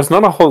 young, there's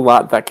not a whole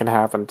lot that can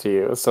happen to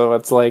you. So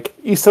it's like,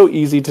 it's so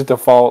easy to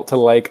default to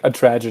like a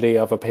tragedy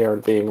of a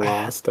parent being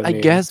lost. I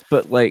guess,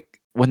 but like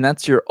when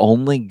that's your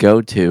only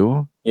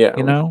go-to, Yeah.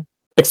 you know?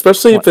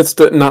 Especially What- if it's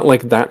not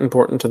like that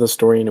important to the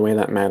story in a way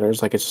that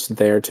matters. Like it's just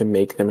there to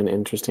make them an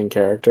interesting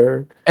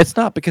character. It's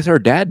not because her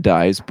dad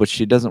dies, but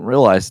she doesn't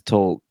realize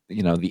till,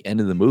 the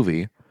end of the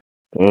movie.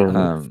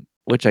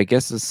 Which I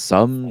guess is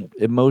some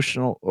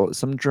emotional or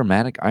some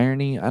dramatic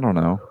irony. I don't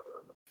know.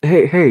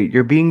 Hey,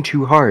 you're being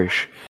too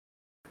harsh.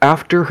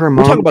 After her We're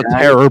mom talking about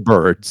died, terror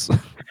birds.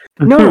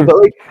 no, but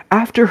like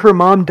after her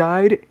mom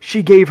died,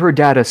 she gave her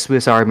dad a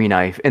Swiss Army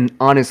knife, and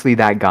honestly,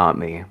 that got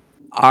me.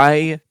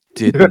 I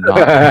did not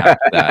have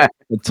that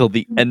until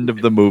the end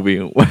of the movie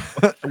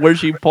where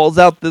she pulls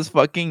out this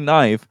fucking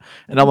knife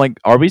and I'm like,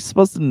 are we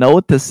supposed to know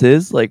what this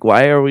is? Like,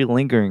 why are we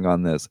lingering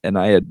on this? And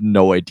I had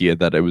no idea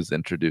that it was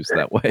introduced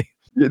that way.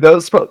 Yeah,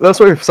 that's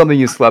probably something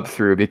you slept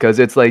through because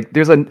it's like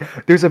there's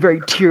a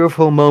very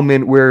tearful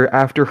moment where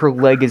after her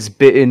leg is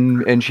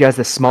bitten and she has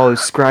the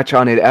smallest scratch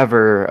on it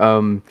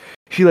ever,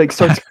 she like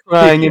starts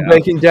crying and Yeah.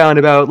 breaking down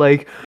about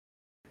like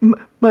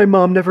my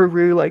mom never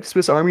really liked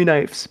Swiss Army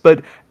knives,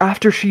 but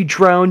after she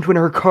drowned when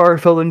her car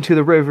fell into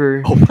the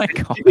river Oh my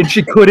god. and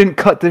she couldn't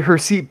cut her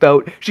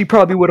seatbelt, she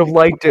probably would have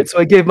liked it, so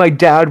I gave my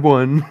dad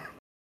one.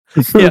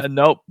 Yeah,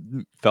 nope.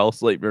 Fell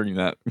asleep during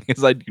that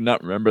because I do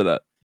not remember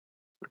that.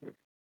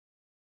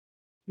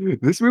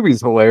 This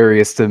movie's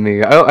hilarious to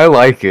me. I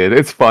like it.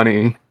 It's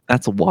funny.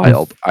 That's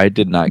wild. I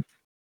don't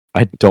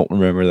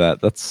remember that.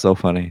 That's so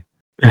funny.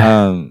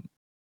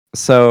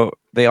 So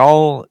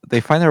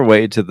they find their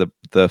way to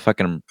the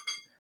fucking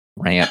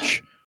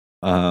ranch,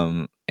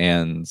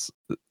 and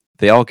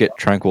they all get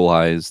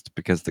tranquilized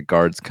because the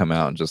guards come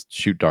out and just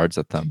shoot darts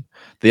at them.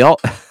 They all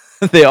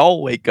they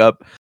all wake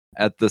up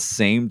at the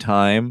same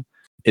time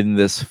in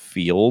this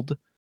field.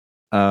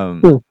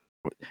 And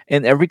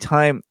every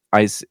time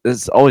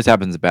this always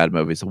happens in bad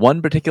movies.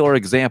 One particular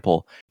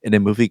example in a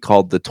movie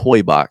called The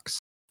Toy Box,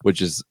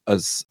 which is a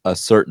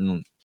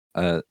certain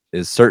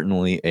is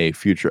certainly a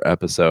future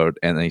episode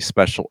and a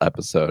special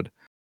episode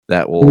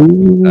that will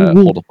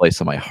hold a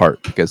place in my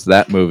heart because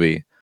that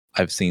movie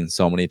I've seen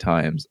so many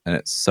times and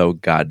it's so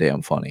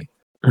goddamn funny.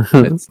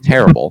 It's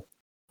terrible,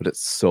 but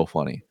it's so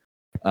funny.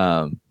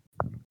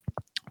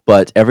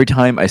 But every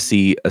time I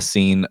see a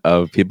scene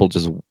of people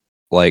just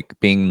like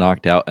being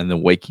knocked out and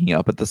then waking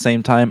up at the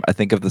same time, I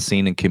think of the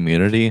scene in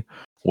Community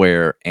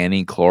where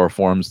Annie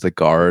chloroforms the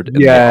guard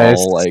and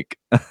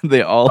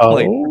they all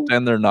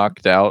pretend they're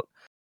knocked out.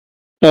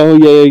 Oh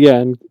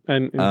yeah.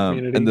 And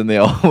And then they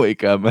all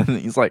wake up and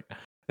he's like,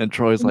 and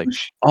Troy's like,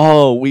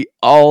 oh, we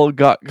all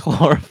got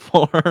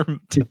chloroformed.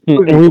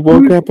 and we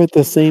woke up at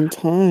the same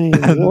time.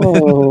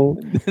 Whoa.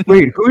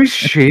 Wait, who is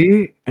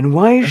she? And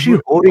why is she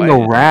holding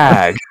a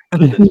rag?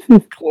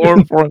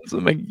 Chloroforms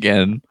him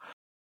again.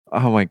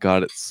 Oh my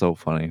god, it's so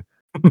funny.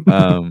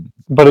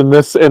 But in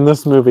this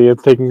movie,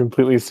 it's taken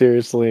completely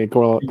seriously.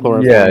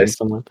 Chloroforming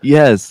someone.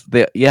 Yes,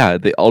 they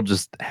all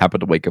just happen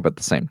to wake up at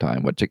the same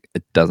time, which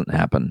it doesn't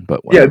happen,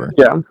 but whatever.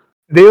 Yeah.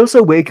 They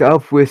also wake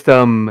up with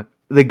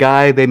the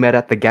guy they met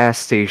at the gas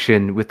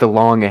station with the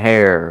long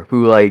hair,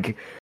 who like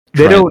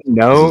they Trent don't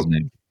know. is his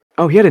name.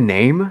 Oh, he had a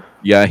name?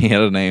 Yeah, he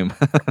had a name.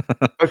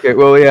 Okay,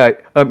 well, yeah.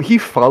 He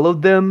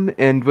followed them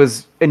and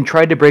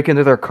tried to break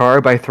into their car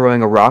by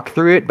throwing a rock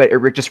through it, but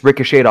it just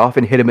ricocheted off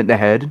and hit him in the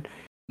head.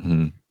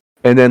 Mm-hmm.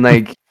 And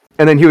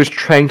then he was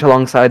tranked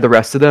alongside the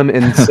rest of them,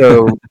 and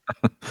so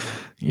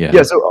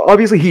yeah. So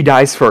obviously he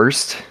dies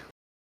first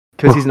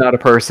because he's not a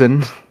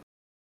person.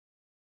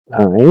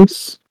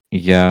 Nice.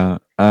 Yeah.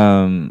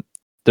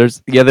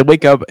 They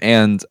wake up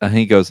and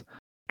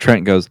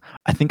Trent goes,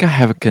 I think I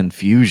have a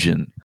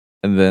confusion.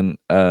 And then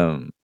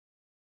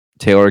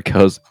Taylor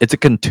goes, it's a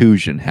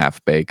contusion,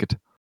 half baked.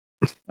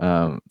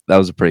 That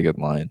was a pretty good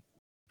line.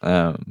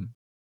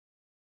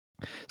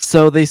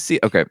 So they see,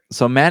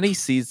 so Maddie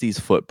sees these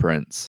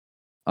footprints.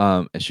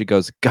 And she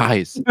goes,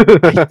 guys,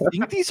 I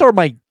think these are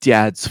my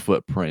dad's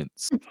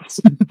footprints.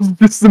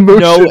 It's the most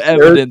no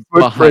evidence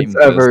footprints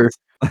behind ever.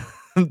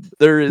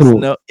 There is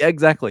no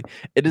exactly.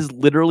 It is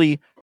literally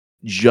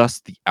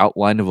just the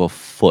outline of a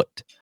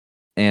foot,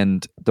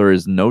 and there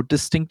is no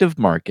distinctive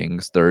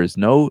markings. There is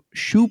no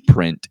shoe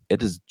print.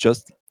 It is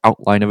just the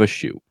outline of a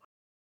shoe,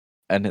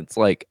 and it's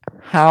like,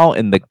 how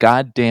in the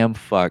goddamn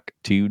fuck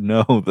do you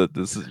know that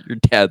this is your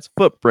dad's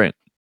footprint?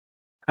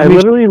 I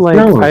literally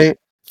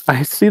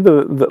I see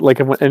the like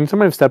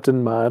anytime I've stepped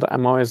in mud,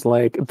 I'm always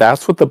like,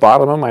 that's what the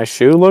bottom of my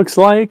shoe looks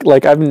like.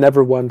 Like I've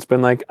never once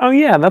been like, oh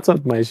yeah, that's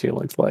what my shoe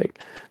looks like.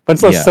 But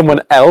it's not Yeah.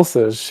 someone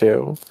else's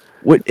shoe.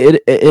 What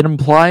it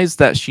implies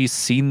that she's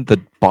seen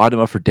the bottom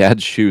of her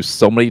dad's shoes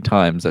so many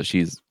times that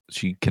she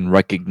can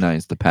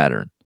recognize the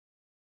pattern.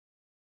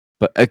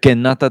 But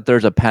again, not that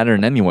there's a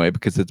pattern anyway,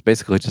 because it's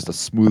basically just a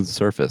smooth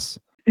surface.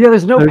 Yeah,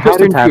 there's no They're just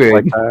pattern to attached it.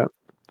 like that.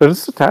 They're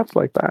just attached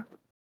like that.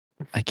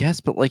 I guess,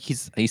 but like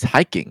he's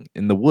hiking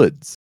in the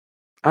woods.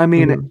 I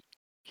mean,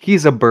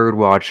 he's a bird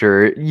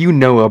watcher. You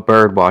know a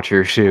bird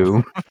watcher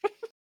shoe.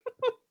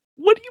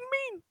 What do you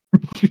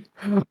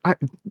mean?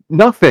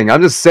 Nothing.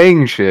 I'm just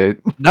saying shit.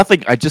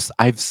 Nothing.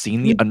 I've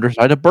seen the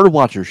underside of bird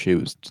watcher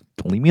shoes. Just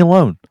don't leave me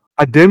alone.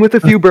 I've been with a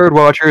few bird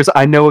watchers.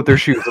 I know what their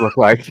shoes look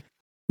like.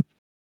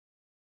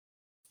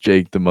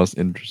 Jake, the most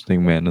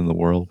interesting man in the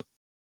world.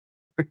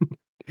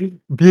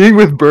 Being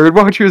with bird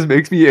watchers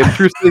makes me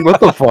interesting. What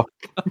the fuck?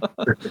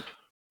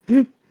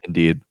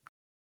 Indeed.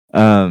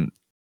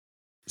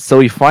 So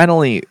he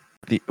finally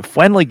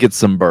gets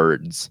some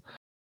birds.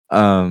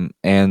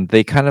 And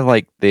they kind of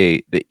like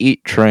they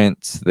eat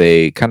Trent.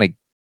 They kind of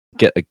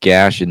get a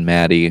gash in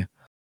Maddie.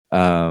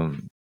 The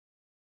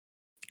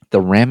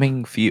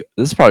ramming this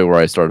is probably where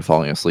I started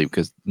falling asleep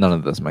because none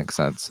of this makes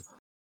sense.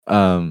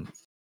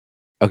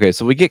 Okay,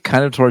 so we get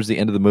kind of towards the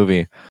end of the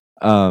movie,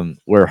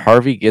 where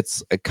Harvey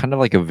gets a kind of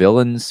like a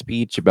villain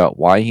speech about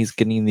why he's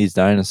getting these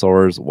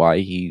dinosaurs, why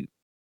he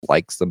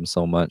likes them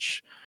so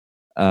much.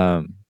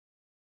 And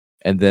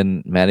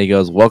then Maddie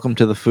goes, "Welcome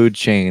to the food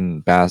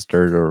chain,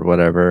 bastard," or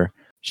whatever.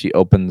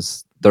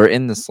 They're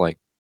in this, like,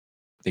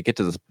 they get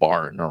to this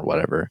barn or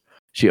whatever.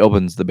 She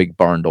opens the big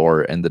barn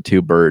door and the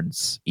two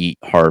birds eat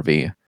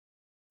Harvey.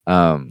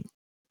 And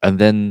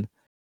then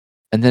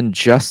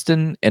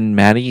Justin and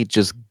Maddie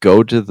just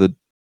go to the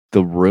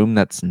room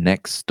that's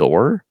next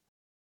door.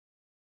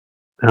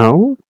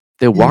 No?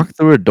 They walk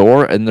through a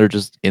door and they're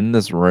just in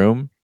this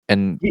room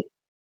and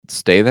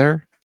stay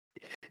there.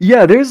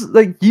 Yeah, there's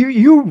like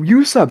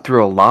you slept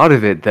through a lot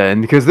of it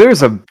then, because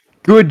there's a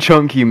good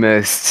chunk you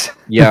missed.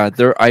 Yeah,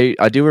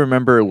 I do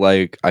remember,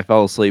 like, I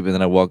fell asleep and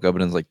then I woke up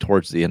and it was like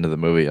towards the end of the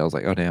movie. I was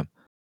like, oh damn.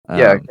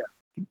 Yeah,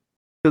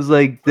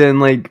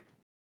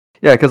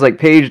 because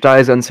Paige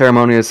dies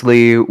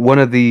unceremoniously. One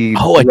of the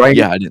I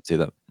didn't see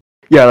that.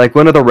 Yeah, like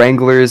one of the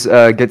Wranglers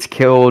gets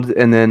killed,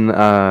 and then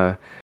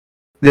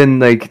then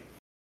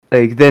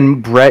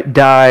Brett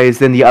dies.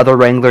 Then the other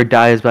Wrangler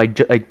dies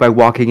by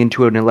walking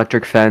into an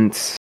electric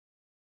fence,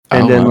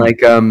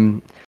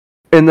 and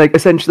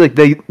essentially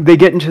they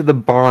get into the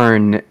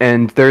barn,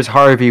 and there's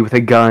Harvey with a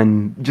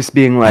gun, just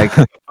being like,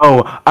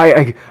 "Oh,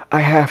 I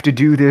have to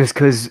do this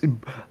because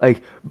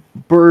like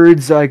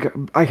birds, like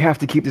I have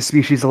to keep the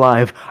species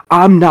alive.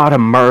 I'm not a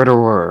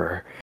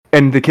murderer."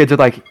 And the kids are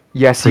like,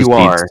 "Yes, you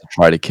are." To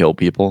try to kill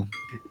people.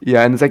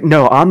 Yeah, and it's like,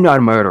 "No, I'm not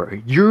a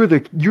murderer. You're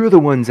the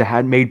ones that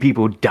had made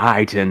people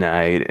die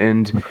tonight."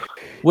 And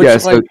which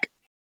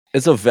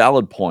it's a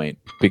valid point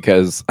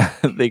because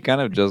they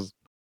kind of just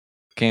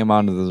came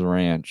onto this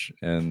ranch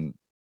and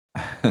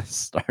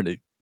started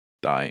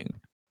dying.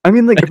 I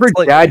mean, like, if her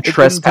dad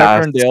trespassed.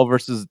 Tucker and Dale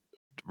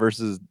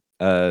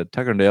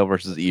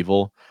versus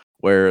Evil,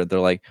 where they're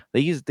like,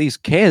 these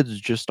kids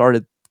just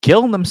started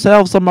killing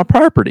themselves on my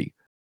property.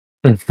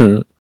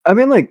 I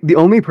mean, like, the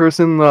only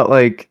person that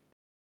the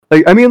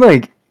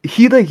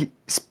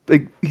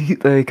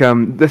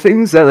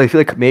things that I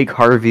feel like make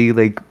Harvey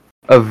like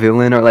a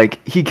villain are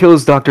like he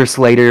kills Dr.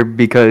 Slater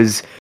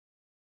because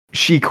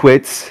she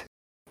quits,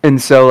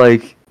 and so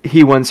like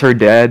he wants her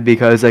dead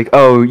because like,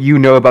 oh, you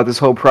know about this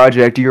whole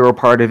project, you're a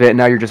part of it, and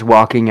now you're just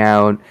walking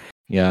out.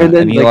 Yeah, and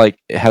then he like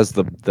has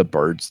the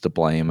birds to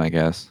blame, I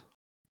guess.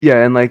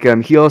 Yeah, and like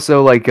he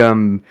also like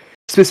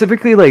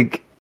specifically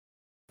like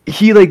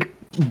he like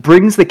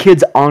brings the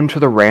kids onto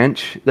the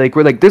ranch, like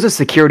where like there's a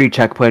security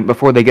checkpoint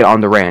before they get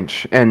on the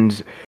ranch,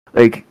 and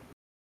like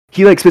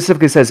he like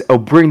specifically says, "Oh,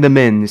 bring them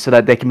in so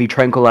that they can be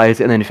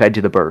tranquilized and then fed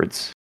to the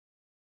birds."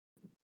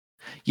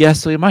 Yeah,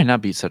 so he might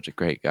not be such a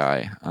great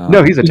guy.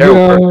 No, he's a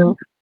terrible person.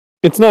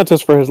 It's not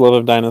just for his love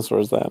of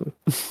dinosaurs, then.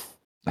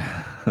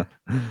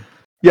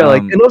 Yeah,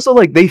 like, and also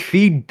like they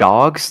feed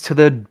dogs to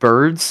the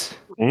birds.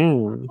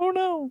 Mm. Oh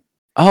no!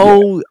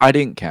 Oh, yeah. I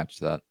didn't catch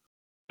that.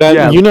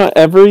 You know,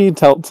 every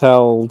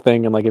telltale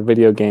thing in like a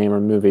video game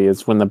or movie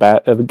is when the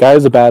guy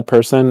is a bad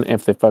person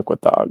if they fuck with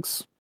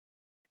dogs.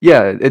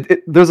 Yeah,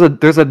 there's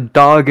a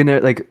dog in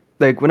it.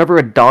 Like whenever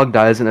a dog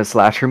dies in a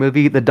slasher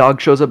movie, the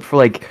dog shows up for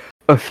like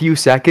a few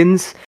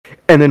seconds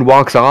and then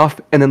walks off,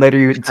 and then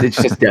later it's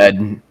just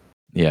dead.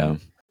 Yeah,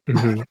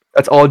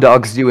 that's all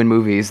dogs do in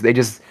movies. They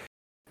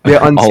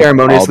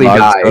unceremoniously all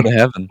die, go to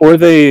heaven. Or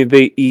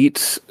they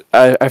eat.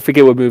 I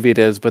forget what movie it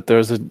is, but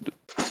there's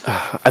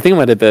I think it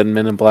might have been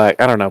Men in Black.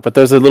 I don't know, but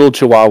there's a little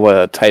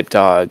Chihuahua type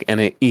dog, and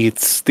it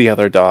eats the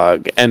other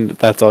dog, and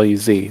that's all you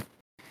see.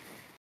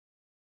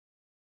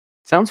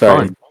 Sounds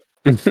fun.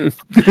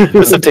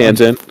 Just a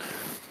tangent.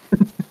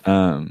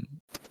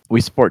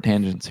 We support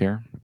tangents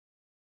here.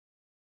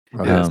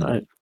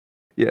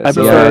 Yeah, I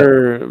so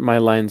prefer my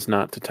lines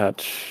not to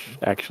touch,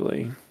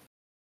 actually.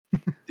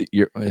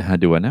 How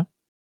do I know?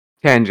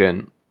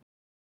 tangent.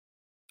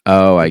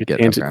 Oh, I Like a get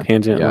tangent, okay.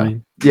 tangent Yeah.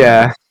 line.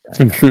 Yeah.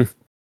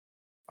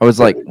 I was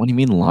like, what do you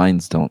mean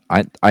lines don't?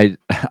 I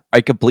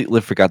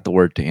completely forgot the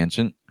word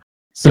tangent.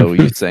 So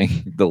you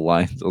saying the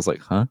lines, I was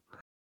like, huh?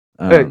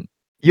 You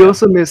Yeah.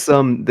 also miss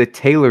the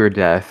Taylor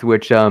death,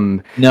 which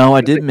No,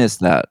 I did miss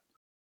that.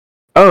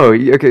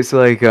 okay, so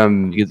like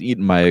He was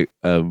eating my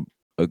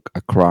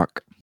a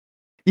croc.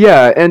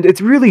 yeah, and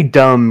it's really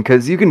dumb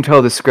because you can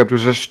tell the script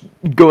was just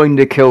going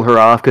to kill her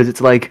off because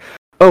it's like,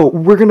 oh,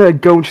 we're gonna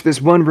go into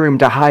this one room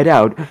to hide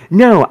out.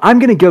 No, I'm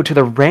gonna go to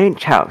the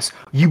ranch house.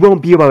 You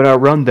won't be able to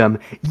outrun them.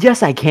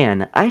 Yes, I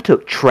can. I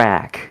took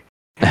track.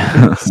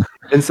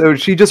 And so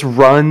she just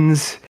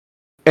runs,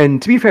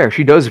 and to be fair,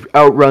 she does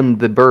outrun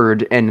the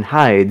bird and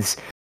hides.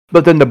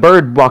 But then the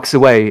bird walks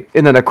away,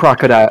 and then a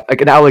crocodile,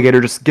 like an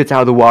alligator, just gets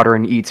out of the water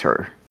and eats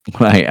her.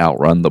 I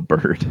outrun the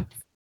bird.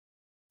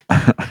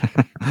 I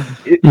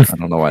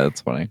don't know why that's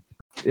funny.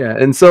 Yeah,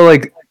 and so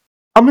like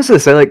I'm just gonna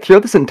say, like,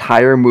 throughout this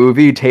entire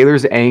movie,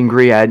 Taylor's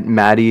angry at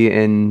Maddie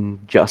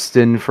and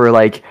Justin for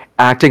like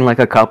acting like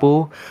a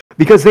couple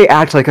because they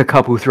act like a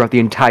couple throughout the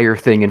entire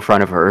thing in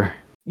front of her.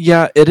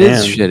 Yeah, it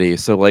is Man. shitty.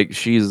 So like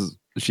she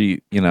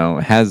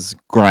has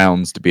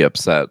grounds to be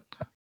upset.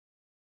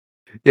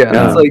 Yeah,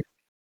 Yeah. it's like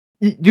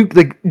you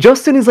like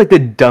Justin is like the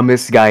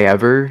dumbest guy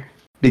ever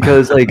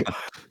because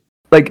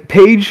like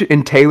Paige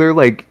and Taylor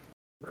like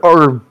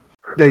are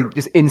like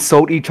just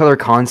insult each other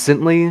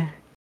constantly.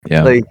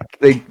 Yeah.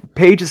 Like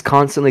Paige is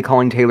constantly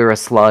calling Taylor a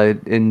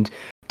slut, and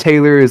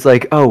Taylor is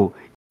like, "Oh,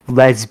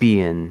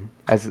 lesbian,"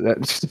 as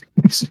that's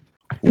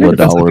What like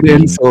dollar an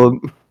bean? insult.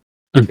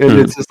 And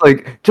it's just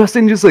like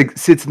Justin just like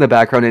sits in the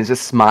background and is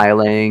just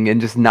smiling and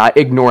just not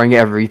ignoring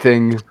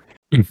everything.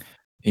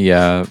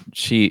 Yeah,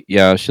 she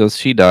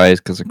dies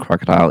because a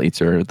crocodile eats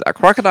her. A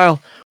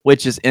crocodile,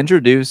 which is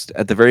introduced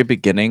at the very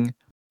beginning,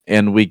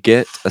 and we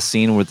get a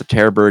scene where the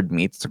terror bird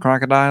meets the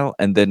crocodile,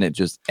 and then it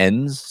just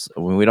ends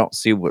when we don't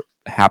see what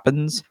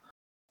happens.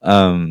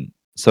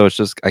 So it's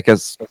just, I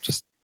guess,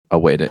 just a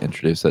way to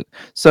introduce it.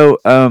 So,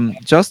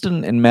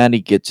 Justin and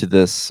Maddie get to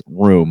this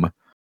room,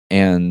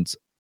 and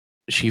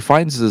she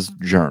finds this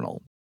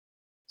journal.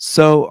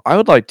 So I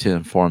would like to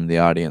inform the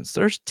audience: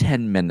 there's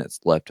 10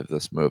 minutes left of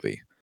this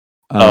movie.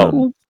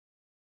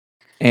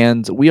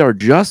 And we are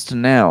just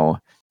now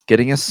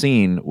getting a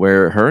scene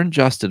where her and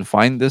Justin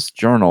find this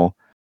journal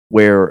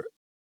where,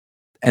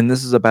 and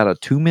this is about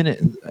a minute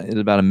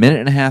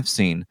and a half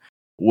scene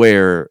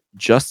where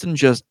Justin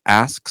just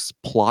asks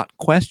plot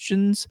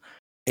questions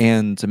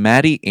and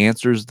Maddie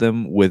answers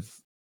them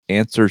with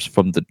answers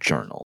from the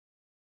journal.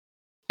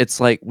 It's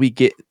like we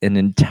get an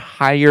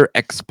entire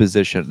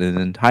exposition,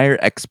 an entire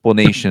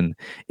explanation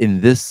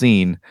in this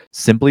scene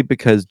simply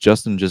because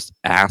Justin just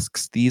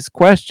asks these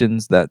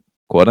questions that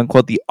quote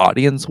unquote the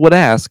audience would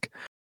ask,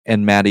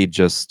 and Maddie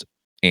just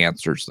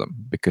answers them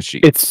because she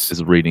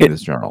is reading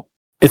this journal.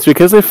 It's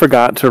because they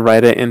forgot to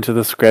write it into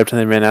the script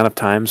and they ran out of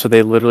time, so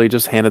they literally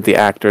just handed the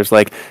actors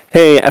like,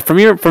 "Hey, from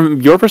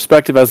your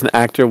perspective as an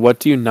actor, what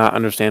do you not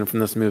understand from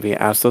this movie?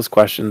 Ask those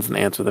questions and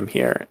answer them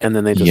here." And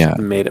then they just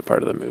made it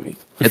part of the movie.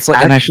 It's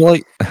like, and I feel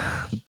like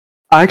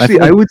Actually,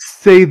 I would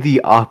say the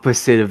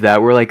opposite of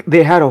that, where like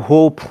they had a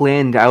whole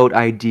planned out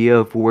idea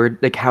of where,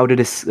 like, how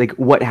to like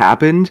what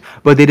happened,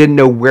 but they didn't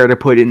know where to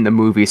put it in the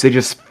movie, so they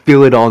just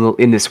fill it all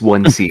in this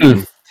one scene.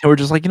 And we're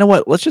just like, you know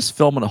what? Let's just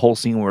film a whole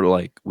scene where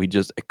like we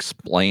just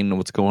explain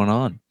what's going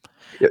on.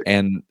 Yeah.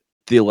 And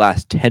the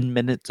last 10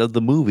 minutes of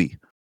the movie,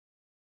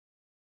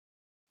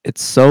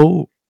 it's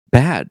so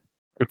bad.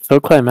 It's so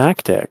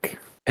climactic.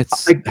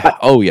 It's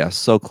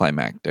so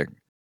climactic.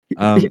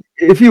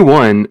 If you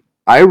want,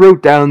 I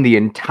wrote down the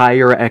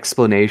entire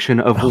explanation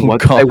of how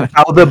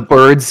the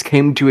birds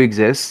came to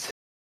exist.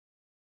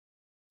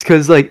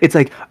 Because like it's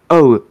like,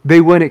 oh, they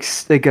went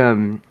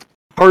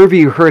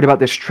Harvey heard about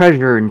this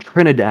treasure in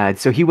Trinidad,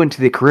 so he went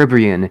to the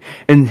Caribbean,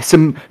 and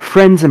some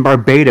friends in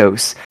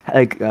Barbados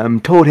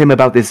told him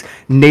about this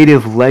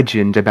native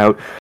legend about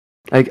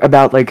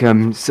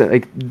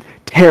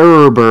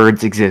terror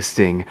birds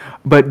existing,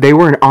 but they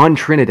weren't on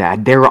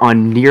Trinidad. They were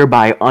on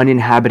nearby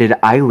uninhabited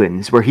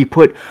islands where he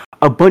put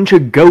a bunch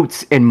of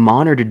goats and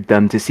monitored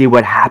them to see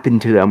what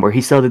happened to them, where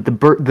he saw that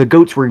the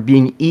goats were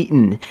being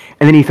eaten,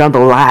 and then he found the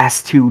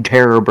last two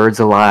terror birds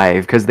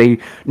alive because they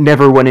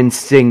never went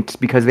extinct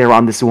because they were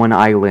on this one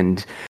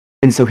island.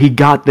 And so he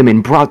got them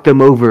and brought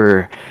them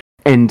over,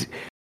 and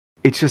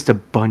it's just a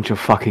bunch of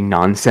fucking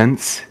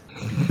nonsense.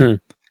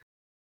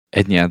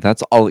 And yeah,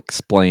 that's all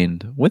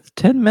explained with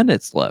 10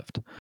 minutes left.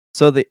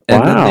 So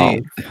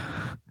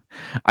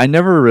I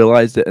never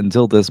realized it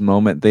until this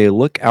moment. They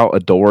look out a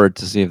door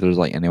to see if there's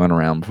like anyone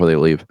around before they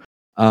leave.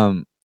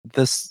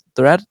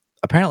 They're at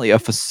apparently a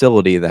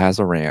facility that has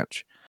a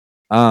ranch.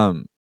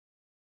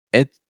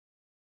 It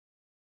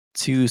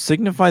to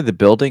signify the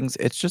buildings,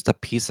 it's just a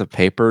piece of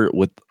paper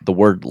with the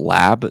word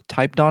lab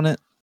typed on it.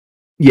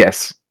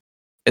 Yes.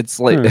 It's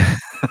like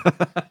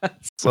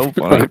it's so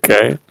funny.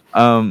 Okay.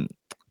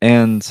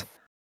 And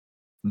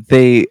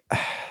they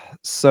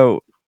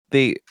so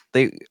they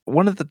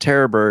one of the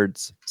terror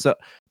birds. So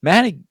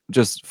Maddie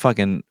just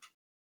fucking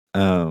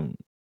um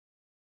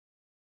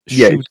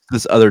Yeah. shoots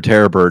this other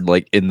terror bird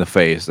like in the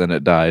face and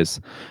it dies.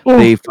 Oh.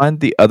 They find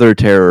the other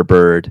terror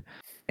bird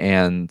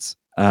and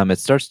it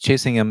starts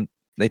chasing him.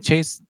 They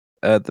chase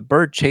the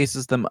bird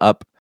chases them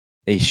up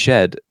a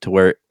shed to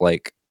where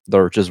like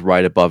they're just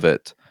right above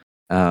it.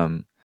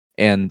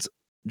 And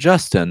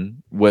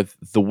Justin, with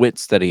the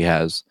wits that he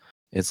has,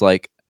 is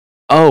like,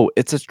 oh,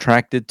 it's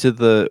attracted to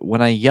the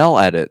when I yell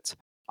at it.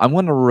 I'm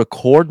gonna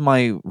record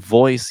my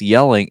voice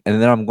yelling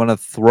and then I'm gonna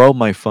throw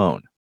my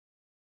phone.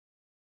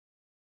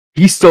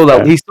 He stole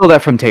that. Okay. He stole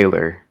that from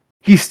Taylor.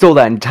 He stole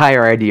that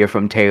entire idea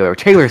from Taylor.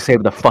 Taylor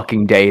saved the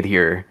fucking day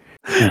here.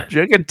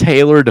 Jake and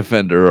Taylor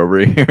defender over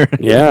here.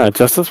 Yeah,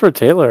 justice for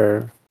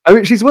Taylor. I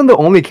mean, she's one of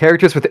the only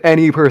characters with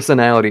any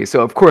personality,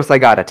 so of course I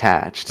got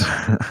attached.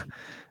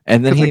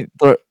 And then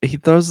It's he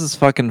throws his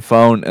fucking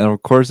phone, and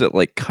of course it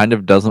like kind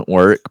of doesn't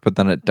work, but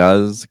then it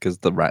does because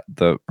the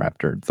raptor,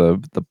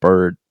 the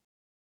bird,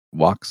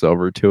 walks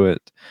over to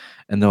it,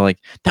 and they're like,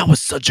 "That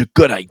was such a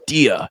good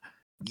idea,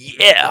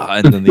 yeah!"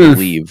 And then they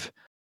leave.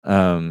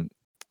 And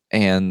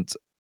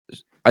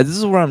this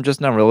is where I'm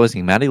just now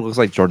realizing Maddie looks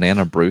like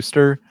Jordana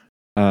Brewster,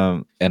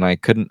 and I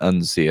couldn't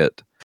unsee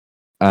it.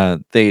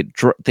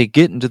 They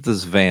get into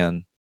this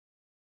van.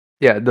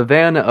 Yeah, the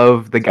van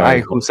of the guy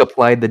Sorry. who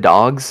supplied the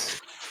dogs.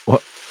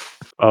 What?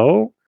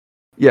 Oh,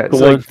 Yeah, the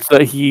so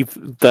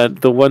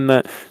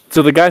one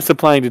so the guy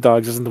supplying the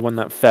dogs isn't the one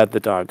that fed the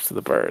dogs to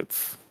the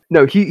birds.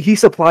 no, he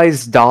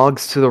supplies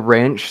dogs to the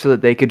ranch so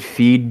that they could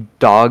feed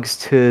dogs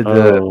to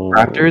the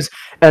raptors,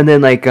 and then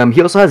like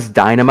he also has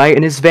dynamite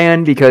in his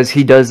van because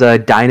he does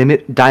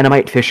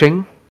dynamite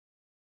fishing.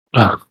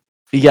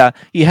 Yeah,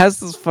 he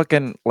has this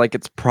fucking like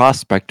it's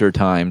prospector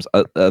times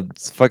a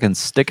fucking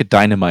stick of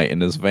dynamite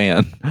in his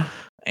van,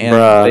 and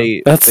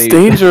Bruh, that's they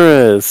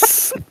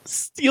dangerous.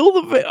 steal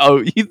the van.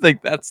 Oh, you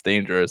think that's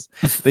dangerous?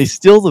 They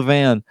steal the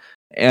van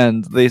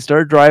and they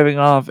start driving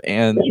off,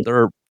 and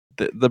the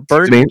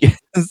bird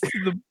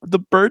the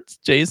bird's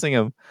chasing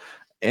him,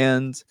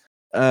 and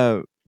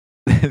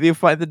they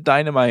find the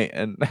dynamite,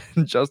 and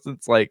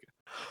Justin's like,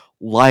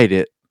 light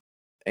it,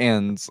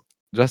 and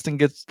Justin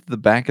gets to the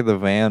back of the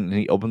van and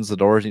he opens the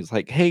doors and he's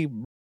like, "Hey,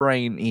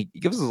 brain." He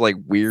gives us like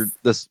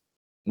this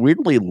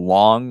weirdly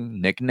long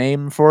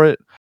nickname for it.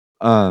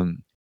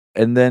 And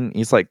then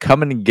he's like,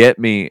 "Come and get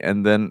me."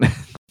 And then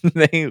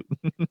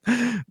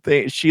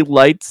she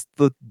lights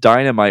the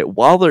dynamite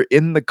while they're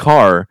in the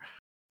car,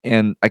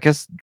 and I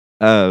guess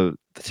the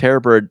terror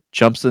bird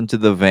jumps into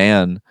the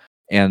van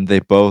and they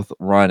both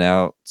run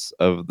out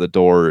of the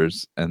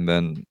doors, and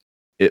then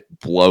it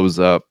blows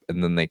up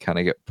and then they kind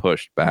of get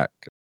pushed back.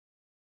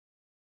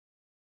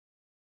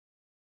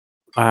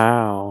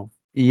 Wow.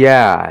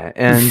 Yeah,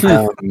 and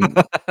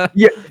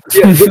yeah,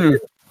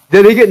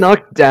 they get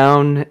knocked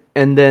down,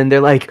 and then they're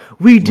like,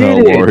 "We did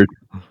it!" Lord.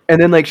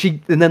 And then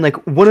like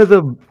one of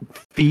the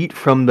feet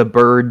from the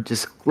bird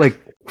just like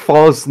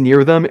falls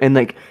near them, and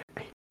like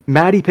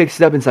Maddie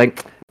picks it up and it's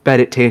like, "Bet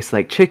it tastes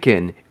like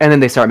chicken," and then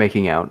they start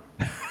making out,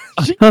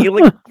 He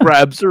like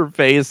grabs her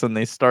face and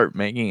they start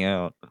making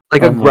out.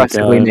 like Oh my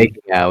aggressively God.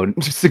 making out,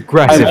 just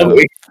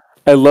aggressively.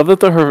 I love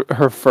that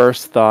her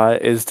first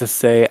thought is to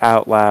say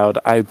out loud,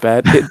 "I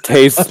bet it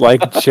tastes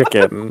like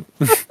chicken."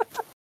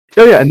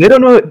 Oh yeah, and they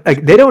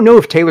don't know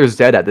if Taylor's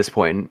dead at this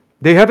point.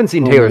 They haven't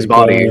seen Taylor's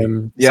body.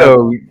 Yeah.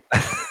 So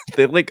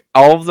They like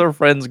all of their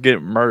friends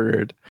get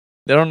murdered.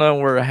 They don't know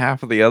where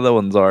half of the other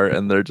ones are,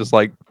 and they're just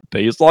like,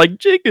 tastes like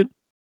chicken.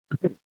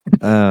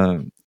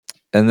 And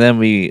then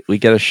we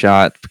get a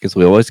shot, because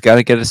we always got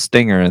to get a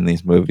stinger in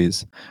these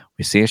movies.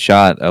 We see a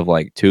shot of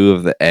like 2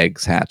 of the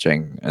eggs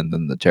hatching, and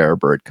then the terror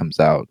bird comes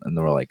out, and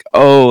then we're like,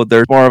 "Oh,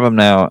 there's more of them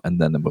now," and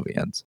then the movie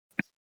ends.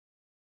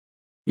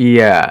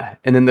 yeah,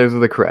 and then those are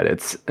the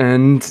credits.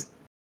 And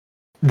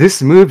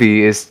this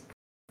movie is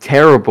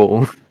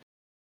terrible.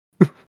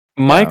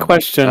 My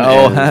question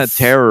is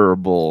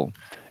terrible.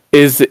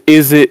 Is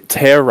it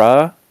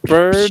Terra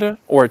bird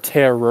or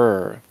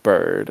terror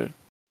bird?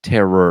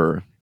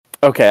 Terror.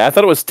 Okay, I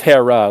thought it was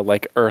Terra,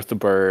 like Earth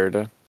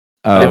bird.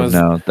 Oh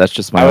no, that's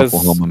just my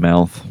Oklahoma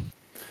mouth.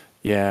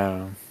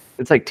 Yeah.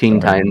 It's like Teen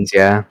Titans,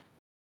 yeah.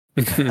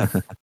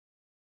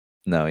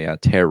 No, yeah,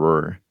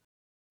 terror.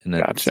 And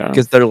Gotcha.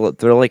 Because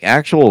they're like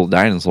actual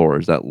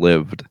dinosaurs that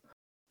lived,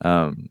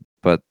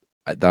 but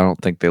I don't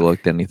think they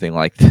looked anything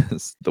like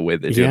this the way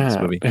they do in this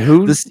movie. The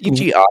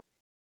CGI.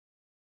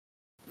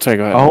 Sorry,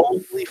 go ahead.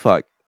 Holy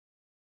fuck!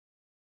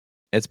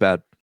 It's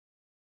bad.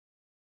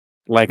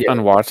 Like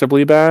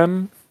unwatchably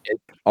bad.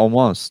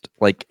 Almost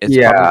like it's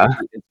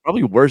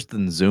probably worse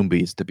than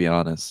Zombies, to be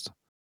honest.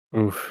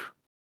 Oof.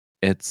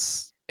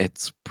 It's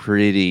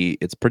pretty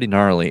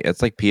gnarly.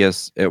 It's like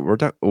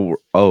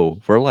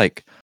we're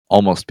like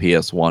almost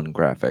PS1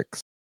 graphics.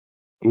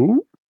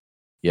 Ooh.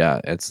 Yeah,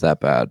 it's that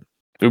bad.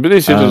 Maybe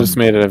they should have just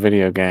made it a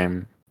video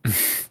game.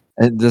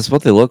 And that's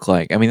what they look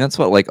like. I mean, that's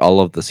what like all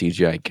of the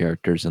CGI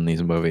characters in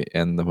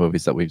the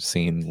movies that we've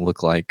seen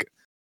look like.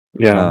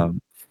 Yeah.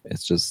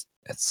 It's just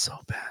It's so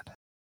bad.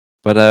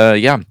 But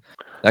yeah,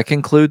 that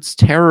concludes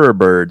Terror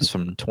Birds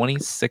from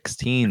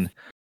 2016.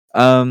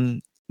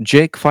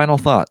 Jake, final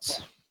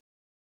thoughts.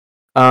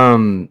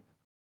 I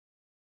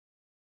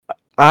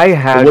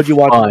had Would you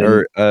watch fun.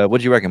 or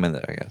would you recommend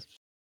it? I guess.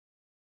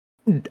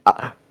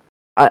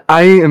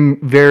 I am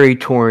very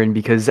torn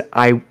because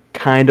I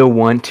kind of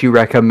want to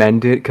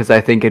recommend it because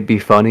I think it'd be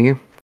funny.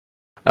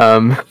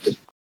 But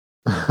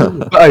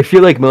I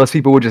feel like most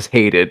people would just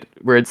hate it,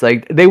 where it's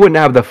like they wouldn't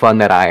have the fun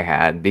that I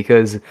had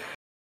because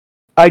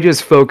I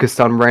just focused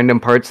on random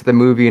parts of the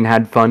movie and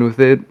had fun with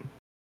it.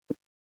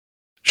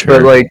 Sure.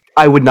 But like,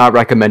 I would not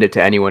recommend it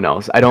to anyone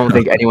else. I don't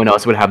think anyone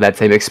else would have that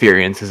same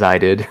experience as I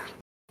did.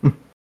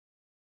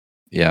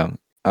 Yeah.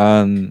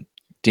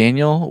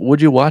 Daniel,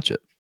 would you watch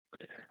it?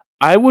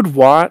 I would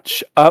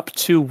watch up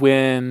to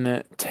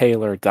when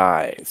Taylor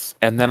dies,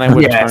 and then I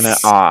would turn it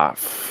Yes.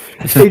 off.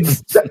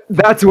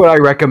 That's what I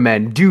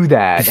recommend. Do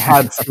that.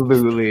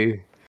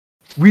 Absolutely.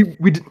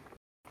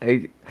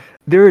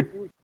 There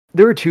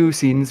are two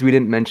scenes we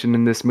didn't mention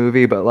in this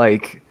movie, but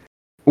like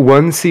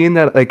one scene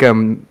that like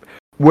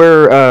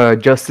where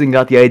Justin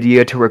got the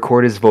idea to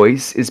record his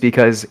voice is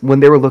because when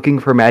they were looking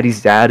for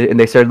Maddie's dad and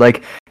they started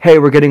like, "Hey,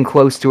 we're getting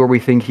close to where we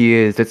think he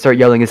is," they start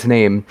yelling his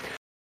name.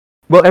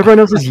 Well, everyone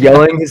else is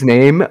yelling his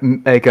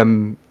name. Like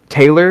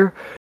Taylor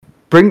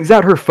brings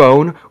out her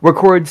phone,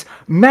 records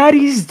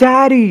Maddie's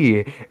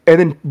daddy, and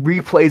then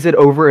replays it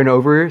over and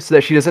over so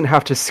that she doesn't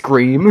have to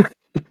scream.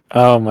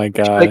 Oh my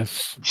gosh! Like,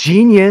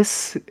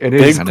 genius! And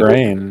Big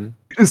brain.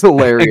 It's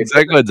hilarious.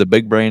 Exactly, it's a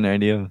big brain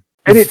idea.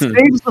 And it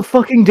saves the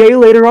fucking day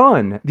later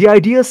on. The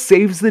idea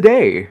saves the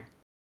day.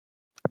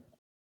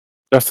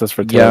 Justice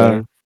for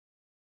Taylor.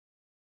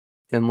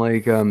 Yeah. And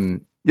like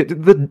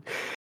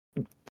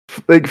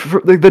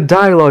the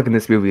dialogue in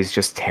this movie is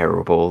just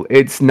terrible.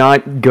 It's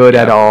not good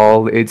at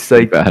all. It's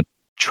like Bad.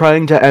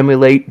 trying to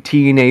emulate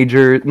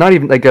teenager, not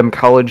even like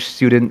college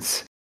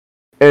students.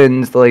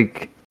 And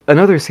like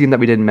another scene that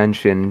we didn't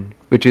mention,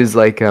 which is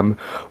like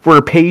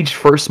where Paige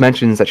first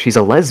mentions that she's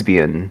a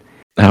lesbian.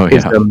 Oh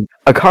Is yeah.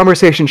 a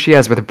conversation she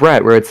has with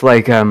Brett where it's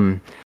like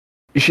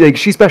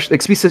she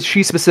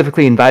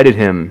specifically invited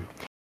him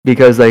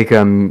because like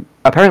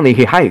apparently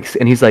he hikes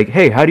and he's like,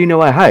 "Hey, how do you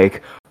know I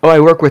hike?" "Oh, I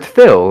work with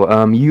Phil.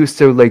 Used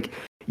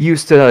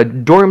to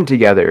dorm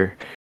together."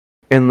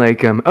 And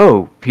like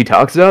 "Oh, he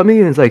talks about me?"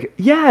 And it's like,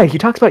 "Yeah, he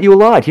talks about you a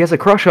lot. He has a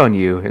crush on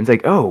you." And it's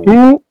like, "Oh."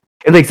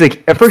 And like, it's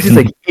like at first he's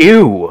like,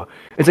 "Ew."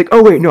 It's like,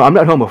 "Oh wait, no, I'm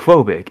not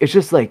homophobic. It's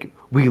just like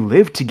we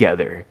live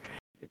together."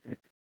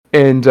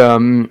 And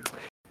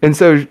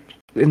so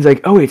it's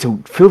like, "Oh wait, so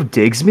Phil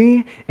digs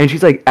me?" And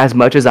she's like, "As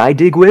much as I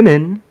dig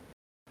women."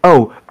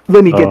 "Oh,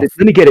 let me get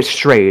it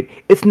straight.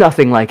 It's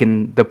nothing like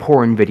in the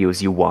porn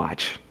videos you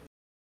watch."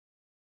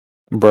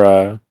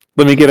 Bruh.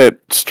 Let me get it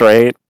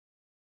straight.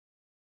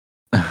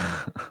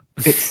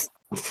 It's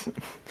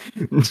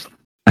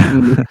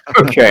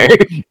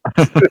okay.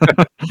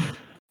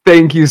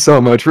 Thank you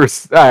so much for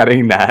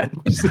adding that.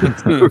 It's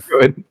so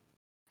good.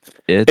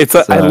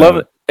 I love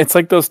it. It's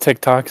like those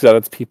TikToks that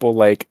it's people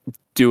like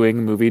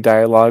doing movie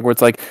dialogue where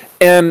it's like,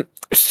 and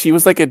she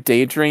was like a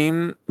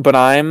daydream, but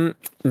I'm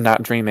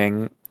not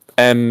dreaming.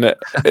 And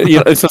you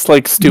know, it's just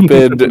like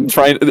stupid,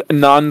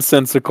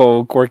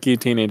 nonsensical, quirky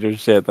teenager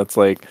shit. That's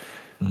like,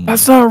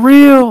 that's not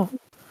real.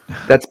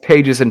 That's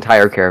Paige's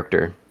entire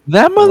character.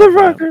 That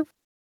motherfucker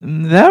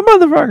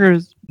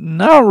is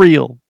not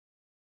real.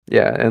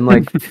 Yeah, and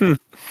like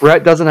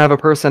Brett doesn't have a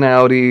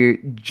personality.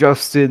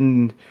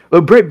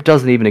 Brett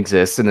doesn't even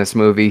exist in this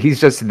movie. He's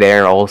just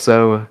there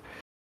also.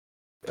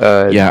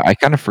 Yeah, I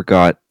kind of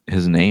forgot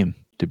his name,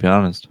 to be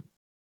honest.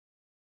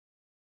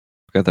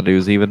 Forgot that he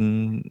was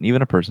even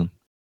a person.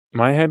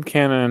 My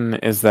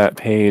headcanon is that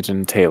Paige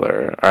and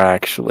Taylor are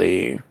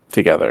actually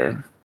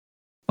together.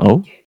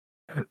 Oh,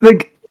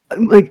 like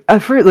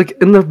at first, like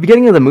in the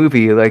beginning of the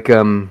movie, like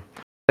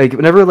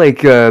whenever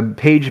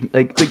Paige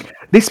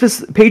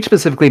Paige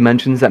specifically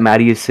mentions that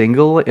Maddie is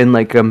single, and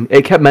like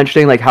it kept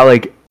mentioning like how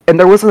like, and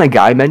there wasn't a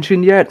guy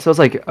mentioned yet, so I was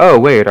like, oh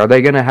wait, are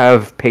they gonna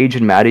have Paige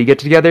and Maddie get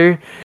together?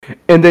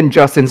 And then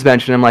Justin's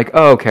mentioned. I'm like,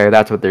 oh okay,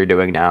 that's what they're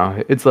doing now.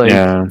 It's like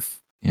yeah,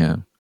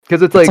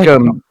 because it's like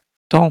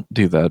don't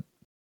do that.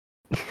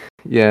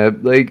 Yeah,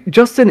 like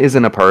Justin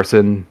isn't a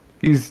person.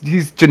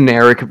 He's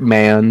generic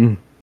man.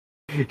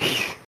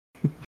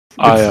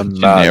 I am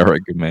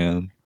generic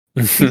man.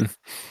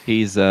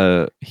 He's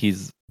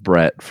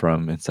Brett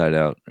from Inside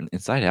Out.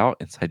 Inside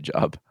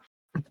Job.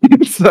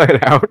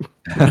 Inside Out.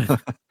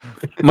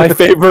 My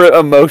favorite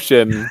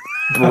emotion,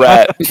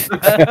 Brett.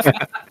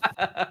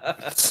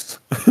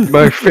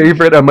 My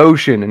favorite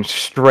emotion and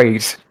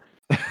straight.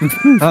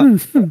 I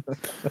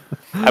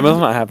must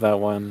not have that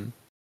one.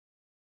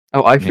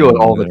 Oh, I feel it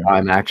all the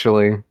time,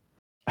 actually.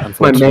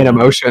 My main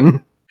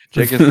emotion.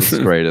 Jake is the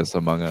straightest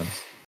among us.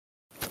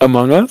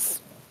 Among us?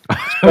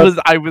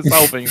 I was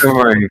hoping.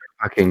 Oh my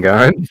fucking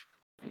god.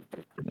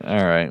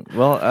 All right.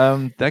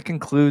 Well, that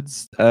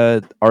concludes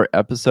our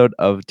episode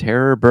of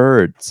Terror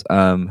Birds.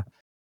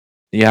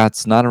 Yeah,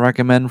 it's not a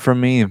recommend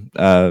from me.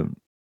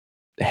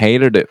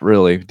 Hated it,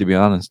 really, to be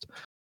honest.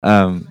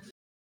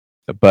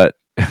 But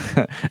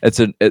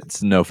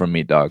it's no from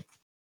me, dog.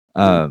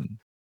 But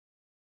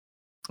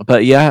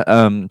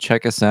yeah,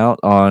 check us out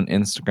on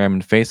Instagram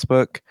and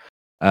Facebook.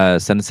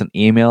 Send us an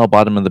email,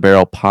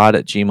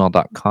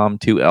 bottomofthebarrelpod@gmail.com.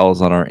 2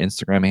 L's on our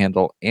Instagram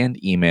handle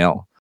and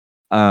email.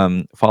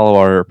 Follow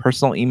our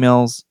personal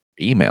emails.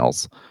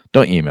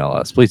 Don't email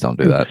us. Please don't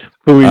do that.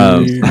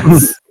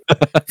 Please.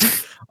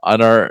 On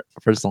our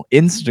personal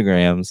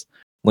Instagrams,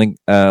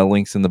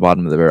 links in the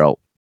bottom of the barrel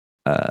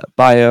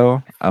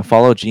bio.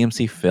 Follow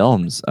GMC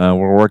Films.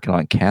 We're working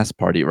on Cast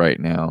Party right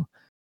now.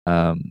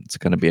 It's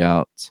going to be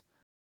out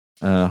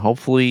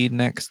hopefully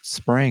next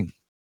spring.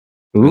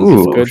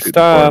 Ooh, Good shooting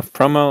stuff. for.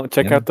 Promo.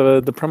 Check Yeah. out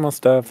the promo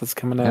stuff that's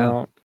coming Yeah.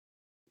 out.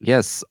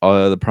 Yes,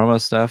 the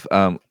promo stuff.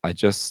 I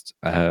just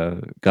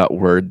got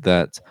word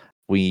that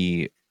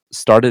we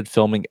started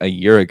filming a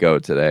year ago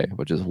today,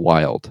 which is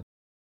wild.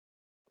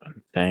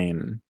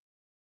 Dang.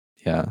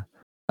 Yeah.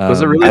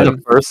 was it really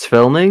the first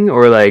filming,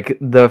 or like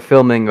the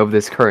filming of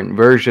this current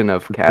version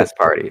of Cast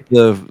Party?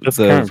 the This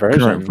current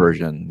current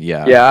version?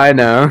 Yeah. Yeah, I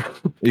know.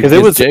 Because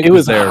it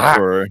was there hot.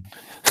 for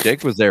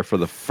Jake was there for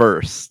the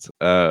first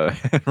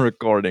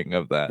recording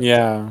of that.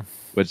 Yeah.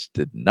 Which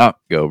did not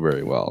go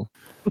very well.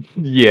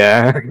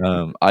 Yeah.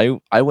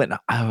 I went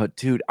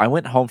dude, I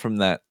went home from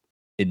that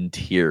in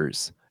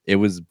tears. It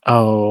was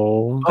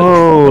Oh.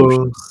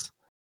 atrocious.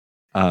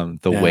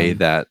 The way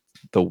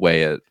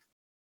it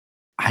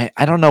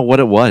I don't know what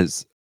it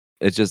was.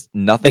 It just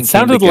nothing It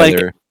sounded came like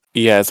together.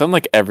 it sounded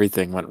like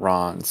everything went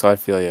wrong. So I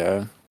feel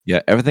you.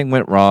 Yeah, everything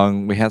went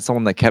wrong. We had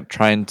someone that kept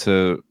trying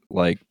to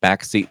like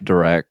backseat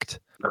direct.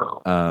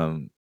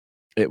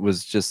 It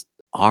was just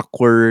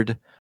awkward.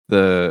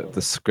 The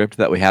script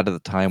that we had at the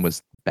time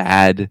was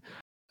bad.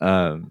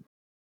 And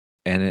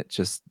it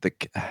just the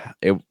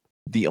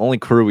only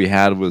crew we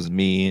had was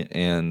me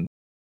and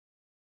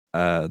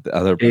the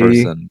other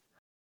Katie. person.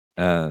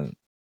 Yeah,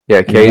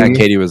 Yeah, Katie.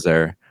 Katie was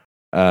there.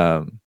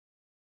 Not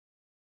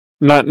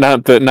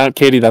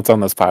Katie that's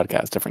on this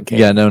podcast. Different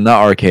Katie. Yeah, no,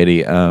 not our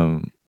Katie.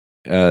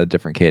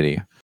 Different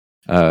Katie.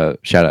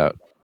 Shout out,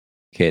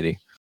 Katie.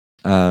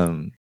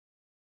 And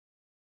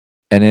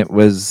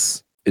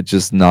it's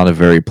just not a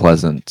very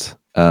pleasant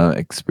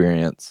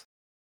experience.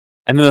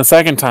 And then the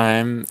second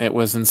time, it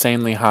was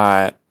insanely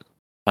hot.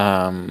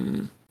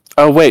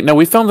 Oh wait, no,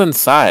 we filmed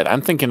inside.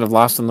 I'm thinking of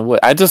Lost in the Woods.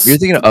 You're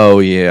thinking,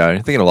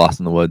 you're thinking of Lost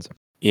in the Woods.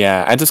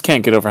 Yeah, I just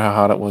can't get over how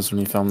hot it was when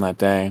we filmed that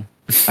day.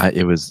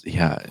 It was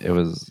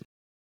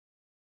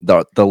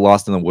the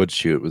Lost in the Woods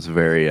shoot was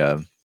very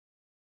it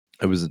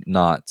was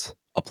not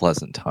a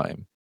pleasant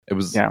time. It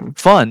was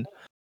fun,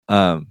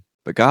 but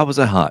God, was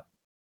it hot.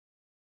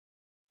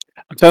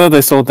 I'm telling you,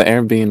 they sold the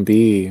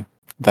Airbnb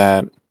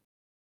that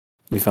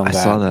we filmed. I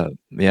saw that.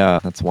 Yeah,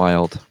 that's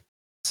wild.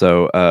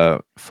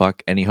 So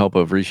fuck any hope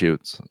of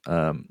reshoots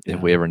if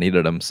we ever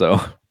needed them.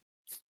 So,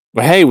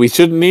 but hey, we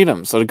shouldn't need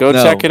them. So go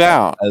check it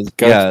out.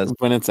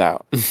 When it's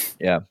out.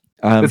 Yeah.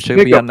 Let's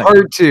make a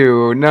part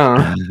 2.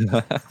 No.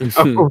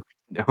 Oh,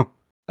 no.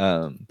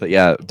 But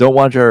yeah, don't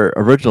watch our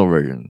original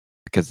version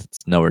because it's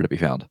nowhere to be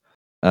found.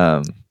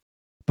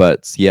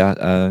 But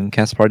yeah,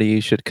 Cast Party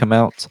should come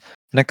out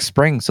next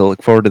spring, so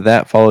look forward to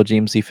that. Follow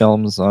GMC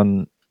Films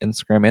on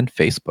Instagram and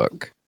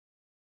Facebook.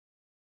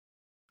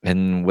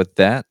 And with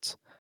that,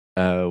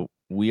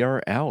 we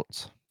are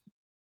out.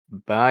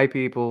 Bye,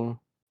 people.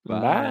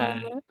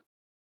 Bye.